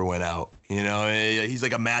or Cooper went out. He's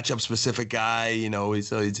like a matchup specific guy. He's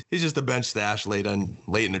just a bench stash late in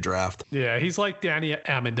the draft. Yeah, he's like Danny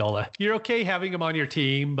Amendola. You're okay having him on your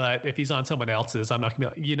team, but if he's on someone else's, I'm not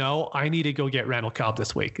going to be like, I need to go get Randall Cobb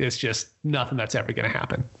this week. It's just nothing that's ever going to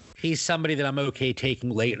happen. He's somebody that I'm okay taking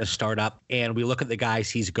late in a startup, and we look at the guys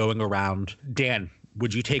he's going around. Dan,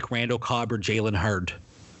 would you take Randall Cobb or Jalen Hurd?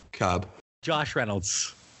 Cobb. Josh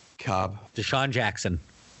Reynolds. Cobb. Deshaun Jackson.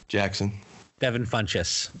 Jackson. Devin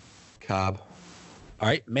Funchess. Cobb. All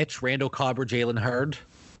right, Mitch, Randall Cobb or Jalen Hurd?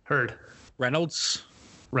 Hurd. Reynolds?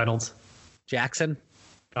 Reynolds. Jackson.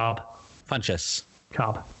 Cobb. Funchess.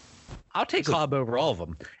 Cobb. I'll take Cobb over all of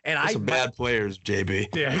them. And some bad players,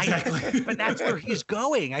 JB. Yeah, exactly. But that's where he's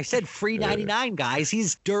going. I said free 99, guys.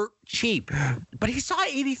 He's dirt cheap. But he saw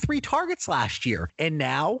 83 targets last year. And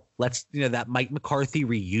now that Mike McCarthy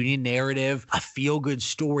reunion narrative, a feel-good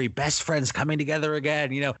story, best friends coming together again.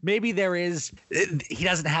 Maybe he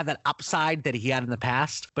doesn't have that upside that he had in the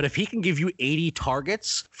past. But if he can give you 80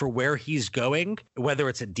 targets for where he's going, whether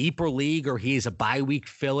it's a deeper league or he's a bye week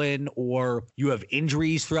fill-in or you have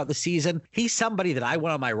injuries throughout the season, he's somebody that I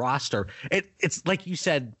want on my roster. It's like you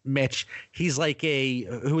said, Mitch, he's like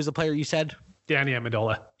who was the player you said? Danny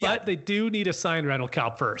Amendola. Yeah. But they do need to sign Randall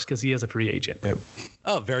Cobb first because he is a free agent. Yep.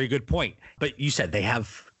 Oh, very good point. But you said they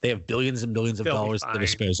have billions and billions of dollars at their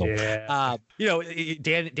disposal. Yeah.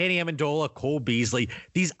 Danny Amendola, Cole Beasley,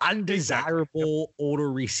 these undesirable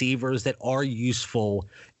older receivers that are useful,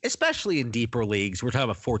 especially in deeper leagues. We're talking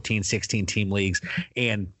about 14, 16 team leagues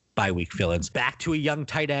and bye-week fill-ins. Back to a young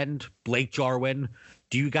tight end, Blake Jarwin.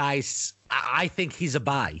 Do you guys – I think he's a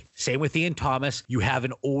buy. Same with Ian Thomas. You have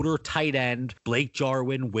an older tight end, Blake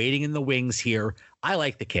Jarwin, waiting in the wings here. I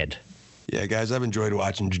like the kid. Yeah, guys, I've enjoyed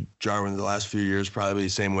watching Jarwin the last few years, probably the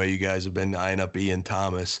same way you guys have been eyeing up Ian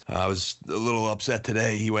Thomas. I was a little upset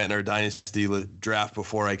today. He went in our Dynasty draft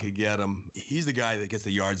before I could get him. He's the guy that gets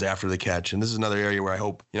the yards after the catch, and this is another area where I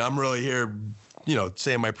hope – I'm really here –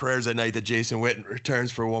 saying my prayers at night that Jason Witten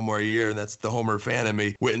returns for one more year, and that's the Homer fan in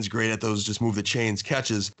me. Witten's great at those just move the chains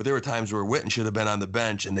catches, but there were times where Witten should have been on the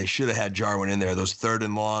bench, and they should have had Jarwin in there. Those third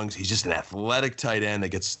and longs. He's just an athletic tight end that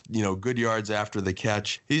gets, good yards after the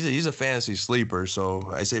catch. He's a fantasy sleeper, so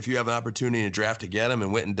I say if you have an opportunity to draft to get him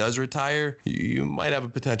and Witten does retire, you might have a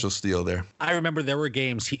potential steal there. I remember there were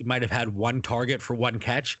games he might have had one target for one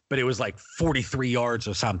catch, but it was like 43 yards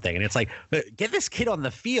or something, and it's like, get this kid on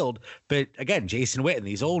the field. But again, Jason Witten,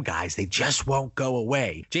 these old guys, they just won't go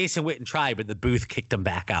away. Jason Witten tried, but the booth kicked him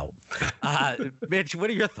back out. Mitch, what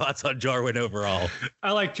are your thoughts on Jarwin overall?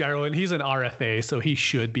 I like Jarwin. He's an RFA, so he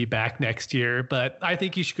should be back next year. But I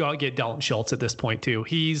think you should go out and get Dalton Schultz at this point, too.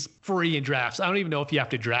 He's free in drafts. I don't even know if you have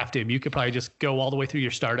to draft him. You could probably just go all the way through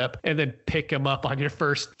your startup and then pick him up on your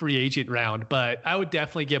first free agent round. But I would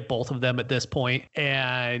definitely get both of them at this point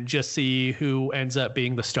and just see who ends up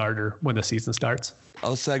being the starter when the season starts.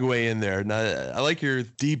 I'll segue in there. Now, I like your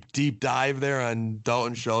deep dive there on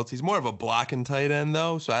Dalton Schultz. He's more of a blocking tight end,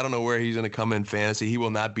 though, so I don't know where he's going to come in fantasy. He will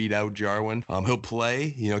not beat out Jarwin. He'll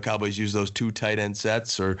play. Cowboys use those two tight end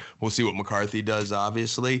sets, or we'll see what McCarthy does,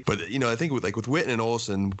 obviously. But, I think with Witten and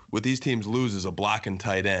Olsen, what these teams lose is a blocking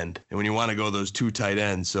tight end. And when you want to go those two tight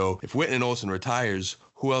ends, so if Witten and Olsen retires,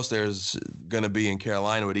 who else there's going to be in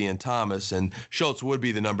Carolina with Ian Thomas? And Schultz would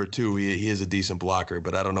be the number two. He is a decent blocker,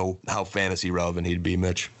 but I don't know how fantasy relevant he'd be,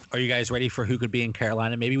 Mitch. Are you guys ready for who could be in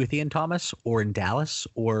Carolina, maybe with Ian Thomas or in Dallas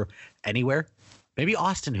or anywhere? Maybe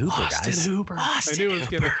Austin Hooper, guys. Austin Hooper. I knew it was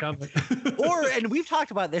going to come. And we've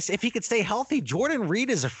talked about this, if he could stay healthy, Jordan Reed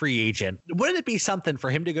is a free agent. Wouldn't it be something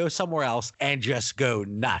for him to go somewhere else and just go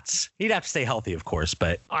nuts? He'd have to stay healthy, of course,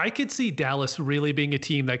 but I could see Dallas really being a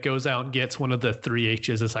team that goes out and gets one of the 3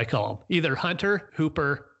 H's, as I call them. Either Hunter,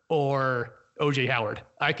 Hooper, or O.J. Howard.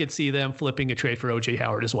 I could see them flipping a trade for O.J.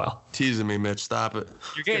 Howard as well. Teasing me, Mitch. Stop it.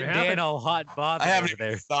 You're getting Dan all hot and bothered. I haven't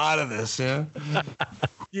even thought of this, yeah?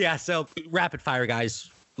 Yeah, so rapid fire, guys.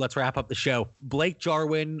 Let's wrap up the show. Blake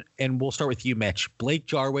Jarwin, and we'll start with you, Mitch. Blake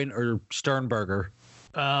Jarwin or Sternberger?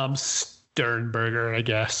 Sternberger, I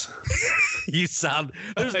guess. You sound,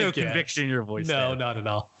 there's no conviction in your voice. No, there. not at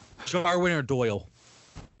all. Jarwin or Doyle?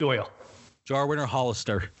 Doyle. Jarwin or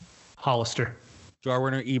Hollister? Hollister.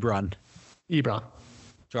 Jarwin or Ebron? Ebron.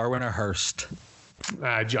 Jarwin or Hurst?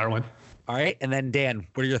 Jarwin. All right, and then Dan,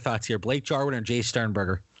 what are your thoughts here? Blake Jarwin or Jay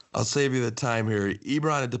Sternberger? I'll save you the time here.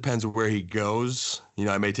 Ebron, it depends where he goes.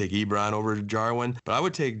 I may take Ebron over Jarwin, but I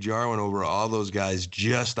would take Jarwin over all those guys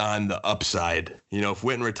just on the upside. If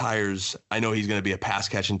Witten retires, I know he's going to be a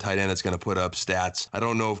pass-catching tight end that's going to put up stats. I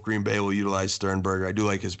don't know if Green Bay will utilize Sternberger. I do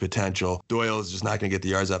like his potential. Doyle is just not going to get the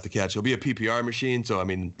yards off the catch. He'll be a PPR machine, so,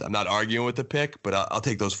 I'm not arguing with the pick, but I'll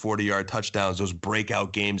take those 40-yard touchdowns, those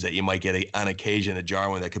breakout games that you might get on occasion at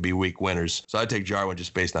Jarwin that could be week winners. So I'd take Jarwin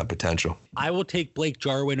just based on potential. I will take Blake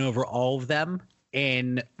Jarwin over all of them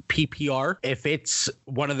in PPR. If it's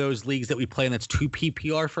one of those leagues that we play in that's 2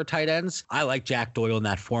 PPR for tight ends, I like Jack Doyle in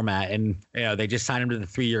that format. And, they just signed him to the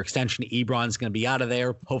 3-year extension. Ebron's going to be out of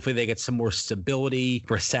there. Hopefully they get some more stability.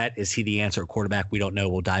 Brissett, is he the answer at quarterback? We don't know.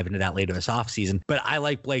 We'll dive into that later this offseason. But I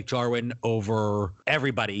like Blake Jarwin over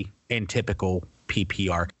everybody in typical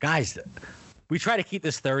PPR. Guys, we try to keep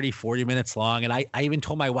this 30, 40 minutes long. And I even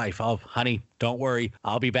told my wife, oh, honey, don't worry,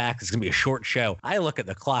 I'll be back. It's going to be a short show. I look at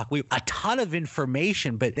the clock. A ton of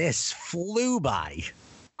information, but this flew by.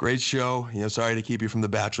 Great show. Sorry to keep you from The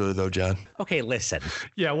Bachelor, though, John. Okay, listen.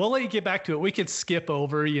 Yeah, we'll let you get back to it. We could skip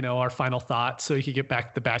over, our final thoughts so you could get back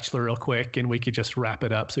to The Bachelor real quick, and we could just wrap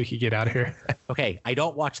it up so you could get out of here. Okay, I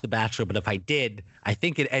don't watch The Bachelor, but if I did, I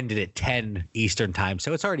think it ended at 10 Eastern time,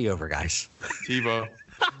 so it's already over, guys. TiVo.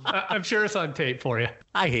 I'm sure it's on tape for you.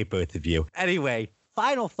 I hate both of you. Anyway,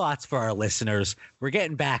 final thoughts for our listeners. We're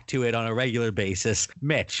getting back to it on a regular basis.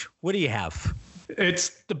 Mitch, what do you have?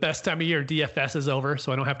 It's the best time of year. DFS is over,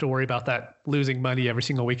 so I don't have to worry about that losing money every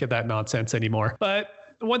single week of that nonsense anymore. But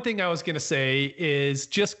one thing I was going to say is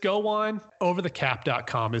just go on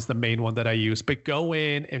overthecap.com is the main one that I use, but go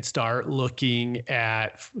in and start looking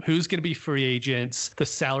at who's going to be free agents, the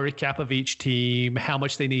salary cap of each team, how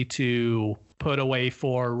much they need to put away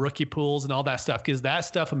for rookie pools and all that stuff, because that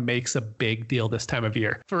stuff makes a big deal this time of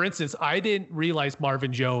year. For instance, I didn't realize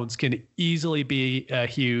Marvin Jones can easily be a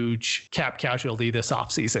huge cap casualty this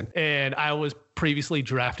offseason. And I was previously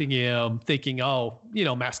drafting him thinking,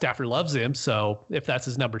 Matt Stafford loves him. So if that's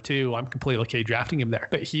his number 2, I'm completely okay drafting him there.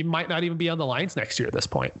 But he might not even be on the Lions next year at this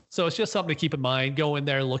point. So it's just something to keep in mind. Go in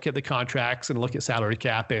there, look at the contracts and look at salary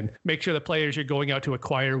cap and make sure the players you're going out to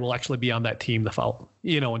acquire will actually be on that team in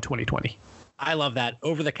 2020. I love that.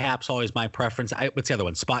 Over the Cap's always my preference. What's the other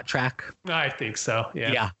one? Spot Track? I think so.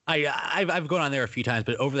 Yeah. I've gone on there a few times,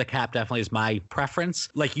 but Over the Cap definitely is my preference.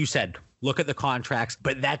 Like you said, look at the contracts,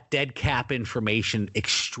 but that dead cap information,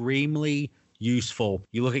 extremely useful.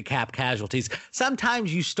 You look at cap casualties.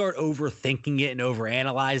 Sometimes you start overthinking it and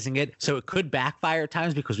overanalyzing it. So it could backfire at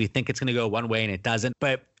times because we think it's going to go one way and it doesn't.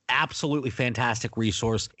 But absolutely fantastic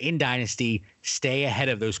resource in Dynasty. Stay ahead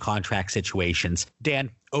of those contract situations.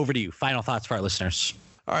 Dan, over to you. Final thoughts for our listeners.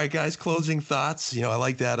 All right, guys, closing thoughts. I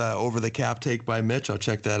like that Over the Cap take by Mitch. I'll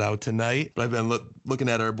check that out tonight. But I've been looking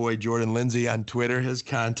at our boy Jordan Lindsay on Twitter, his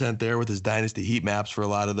content there with his Dynasty heat maps for a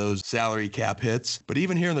lot of those salary cap hits. But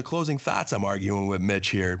even here in the closing thoughts, I'm arguing with Mitch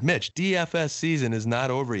here. Mitch, DFS season is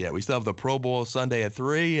not over yet. We still have the Pro Bowl Sunday at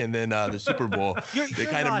 3 and then the Super Bowl. They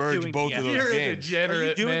kind of merge both of those You're games. Are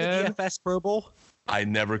you doing the DFS Pro Bowl? I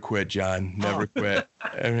never quit, John. Never quit.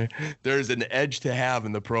 There's an edge to have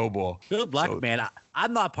in the Pro Bowl. Good luck, man.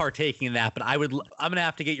 I'm not partaking in that, but I'm going to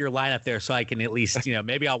have to get your lineup there so I can at least,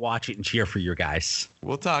 maybe I'll watch it and cheer for your guys.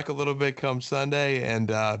 We'll talk a little bit come Sunday. And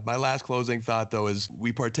my last closing thought, though, is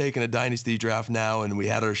we partake in a Dynasty draft now, and we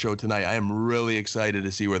had our show tonight. I am really excited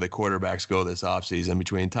to see where the quarterbacks go this offseason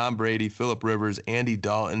between Tom Brady, Phillip Rivers, Andy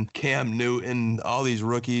Dalton, Cam Newton, all these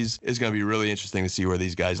rookies. It's going to be really interesting to see where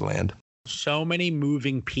these guys land. So many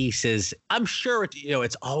moving pieces. I'm sure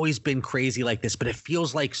it's always been crazy like this, but it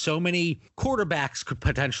feels like so many quarterbacks could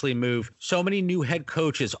potentially move. So many new head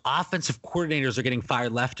coaches, offensive coordinators are getting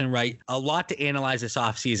fired left and right. A lot to analyze this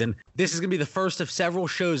offseason. This is going to be the first of several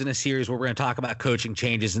shows in a series where we're going to talk about coaching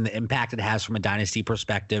changes and the impact it has from a Dynasty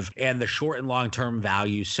perspective and the short and long-term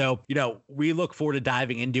value. So, we look forward to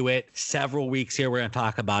diving into it. Several weeks here, we're going to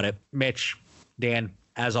talk about it. Mitch, Dan,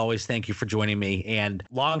 as always, thank you for joining me. And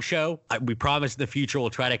long show. We promise in the future we'll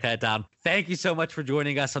try to cut it down. Thank you so much for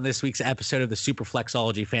joining us on this week's episode of the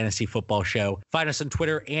Superflexology Fantasy Football Show. Find us on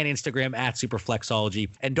Twitter and Instagram at Superflexology.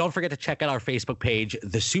 And don't forget to check out our Facebook page,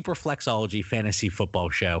 the Superflexology Fantasy Football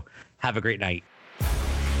Show. Have a great night.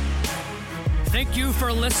 Thank you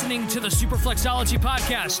for listening to the Superflexology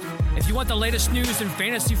Podcast. If you want the latest news in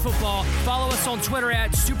fantasy football, follow us on Twitter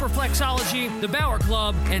at Superflexology, The Bauer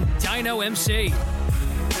Club, and Dino MC.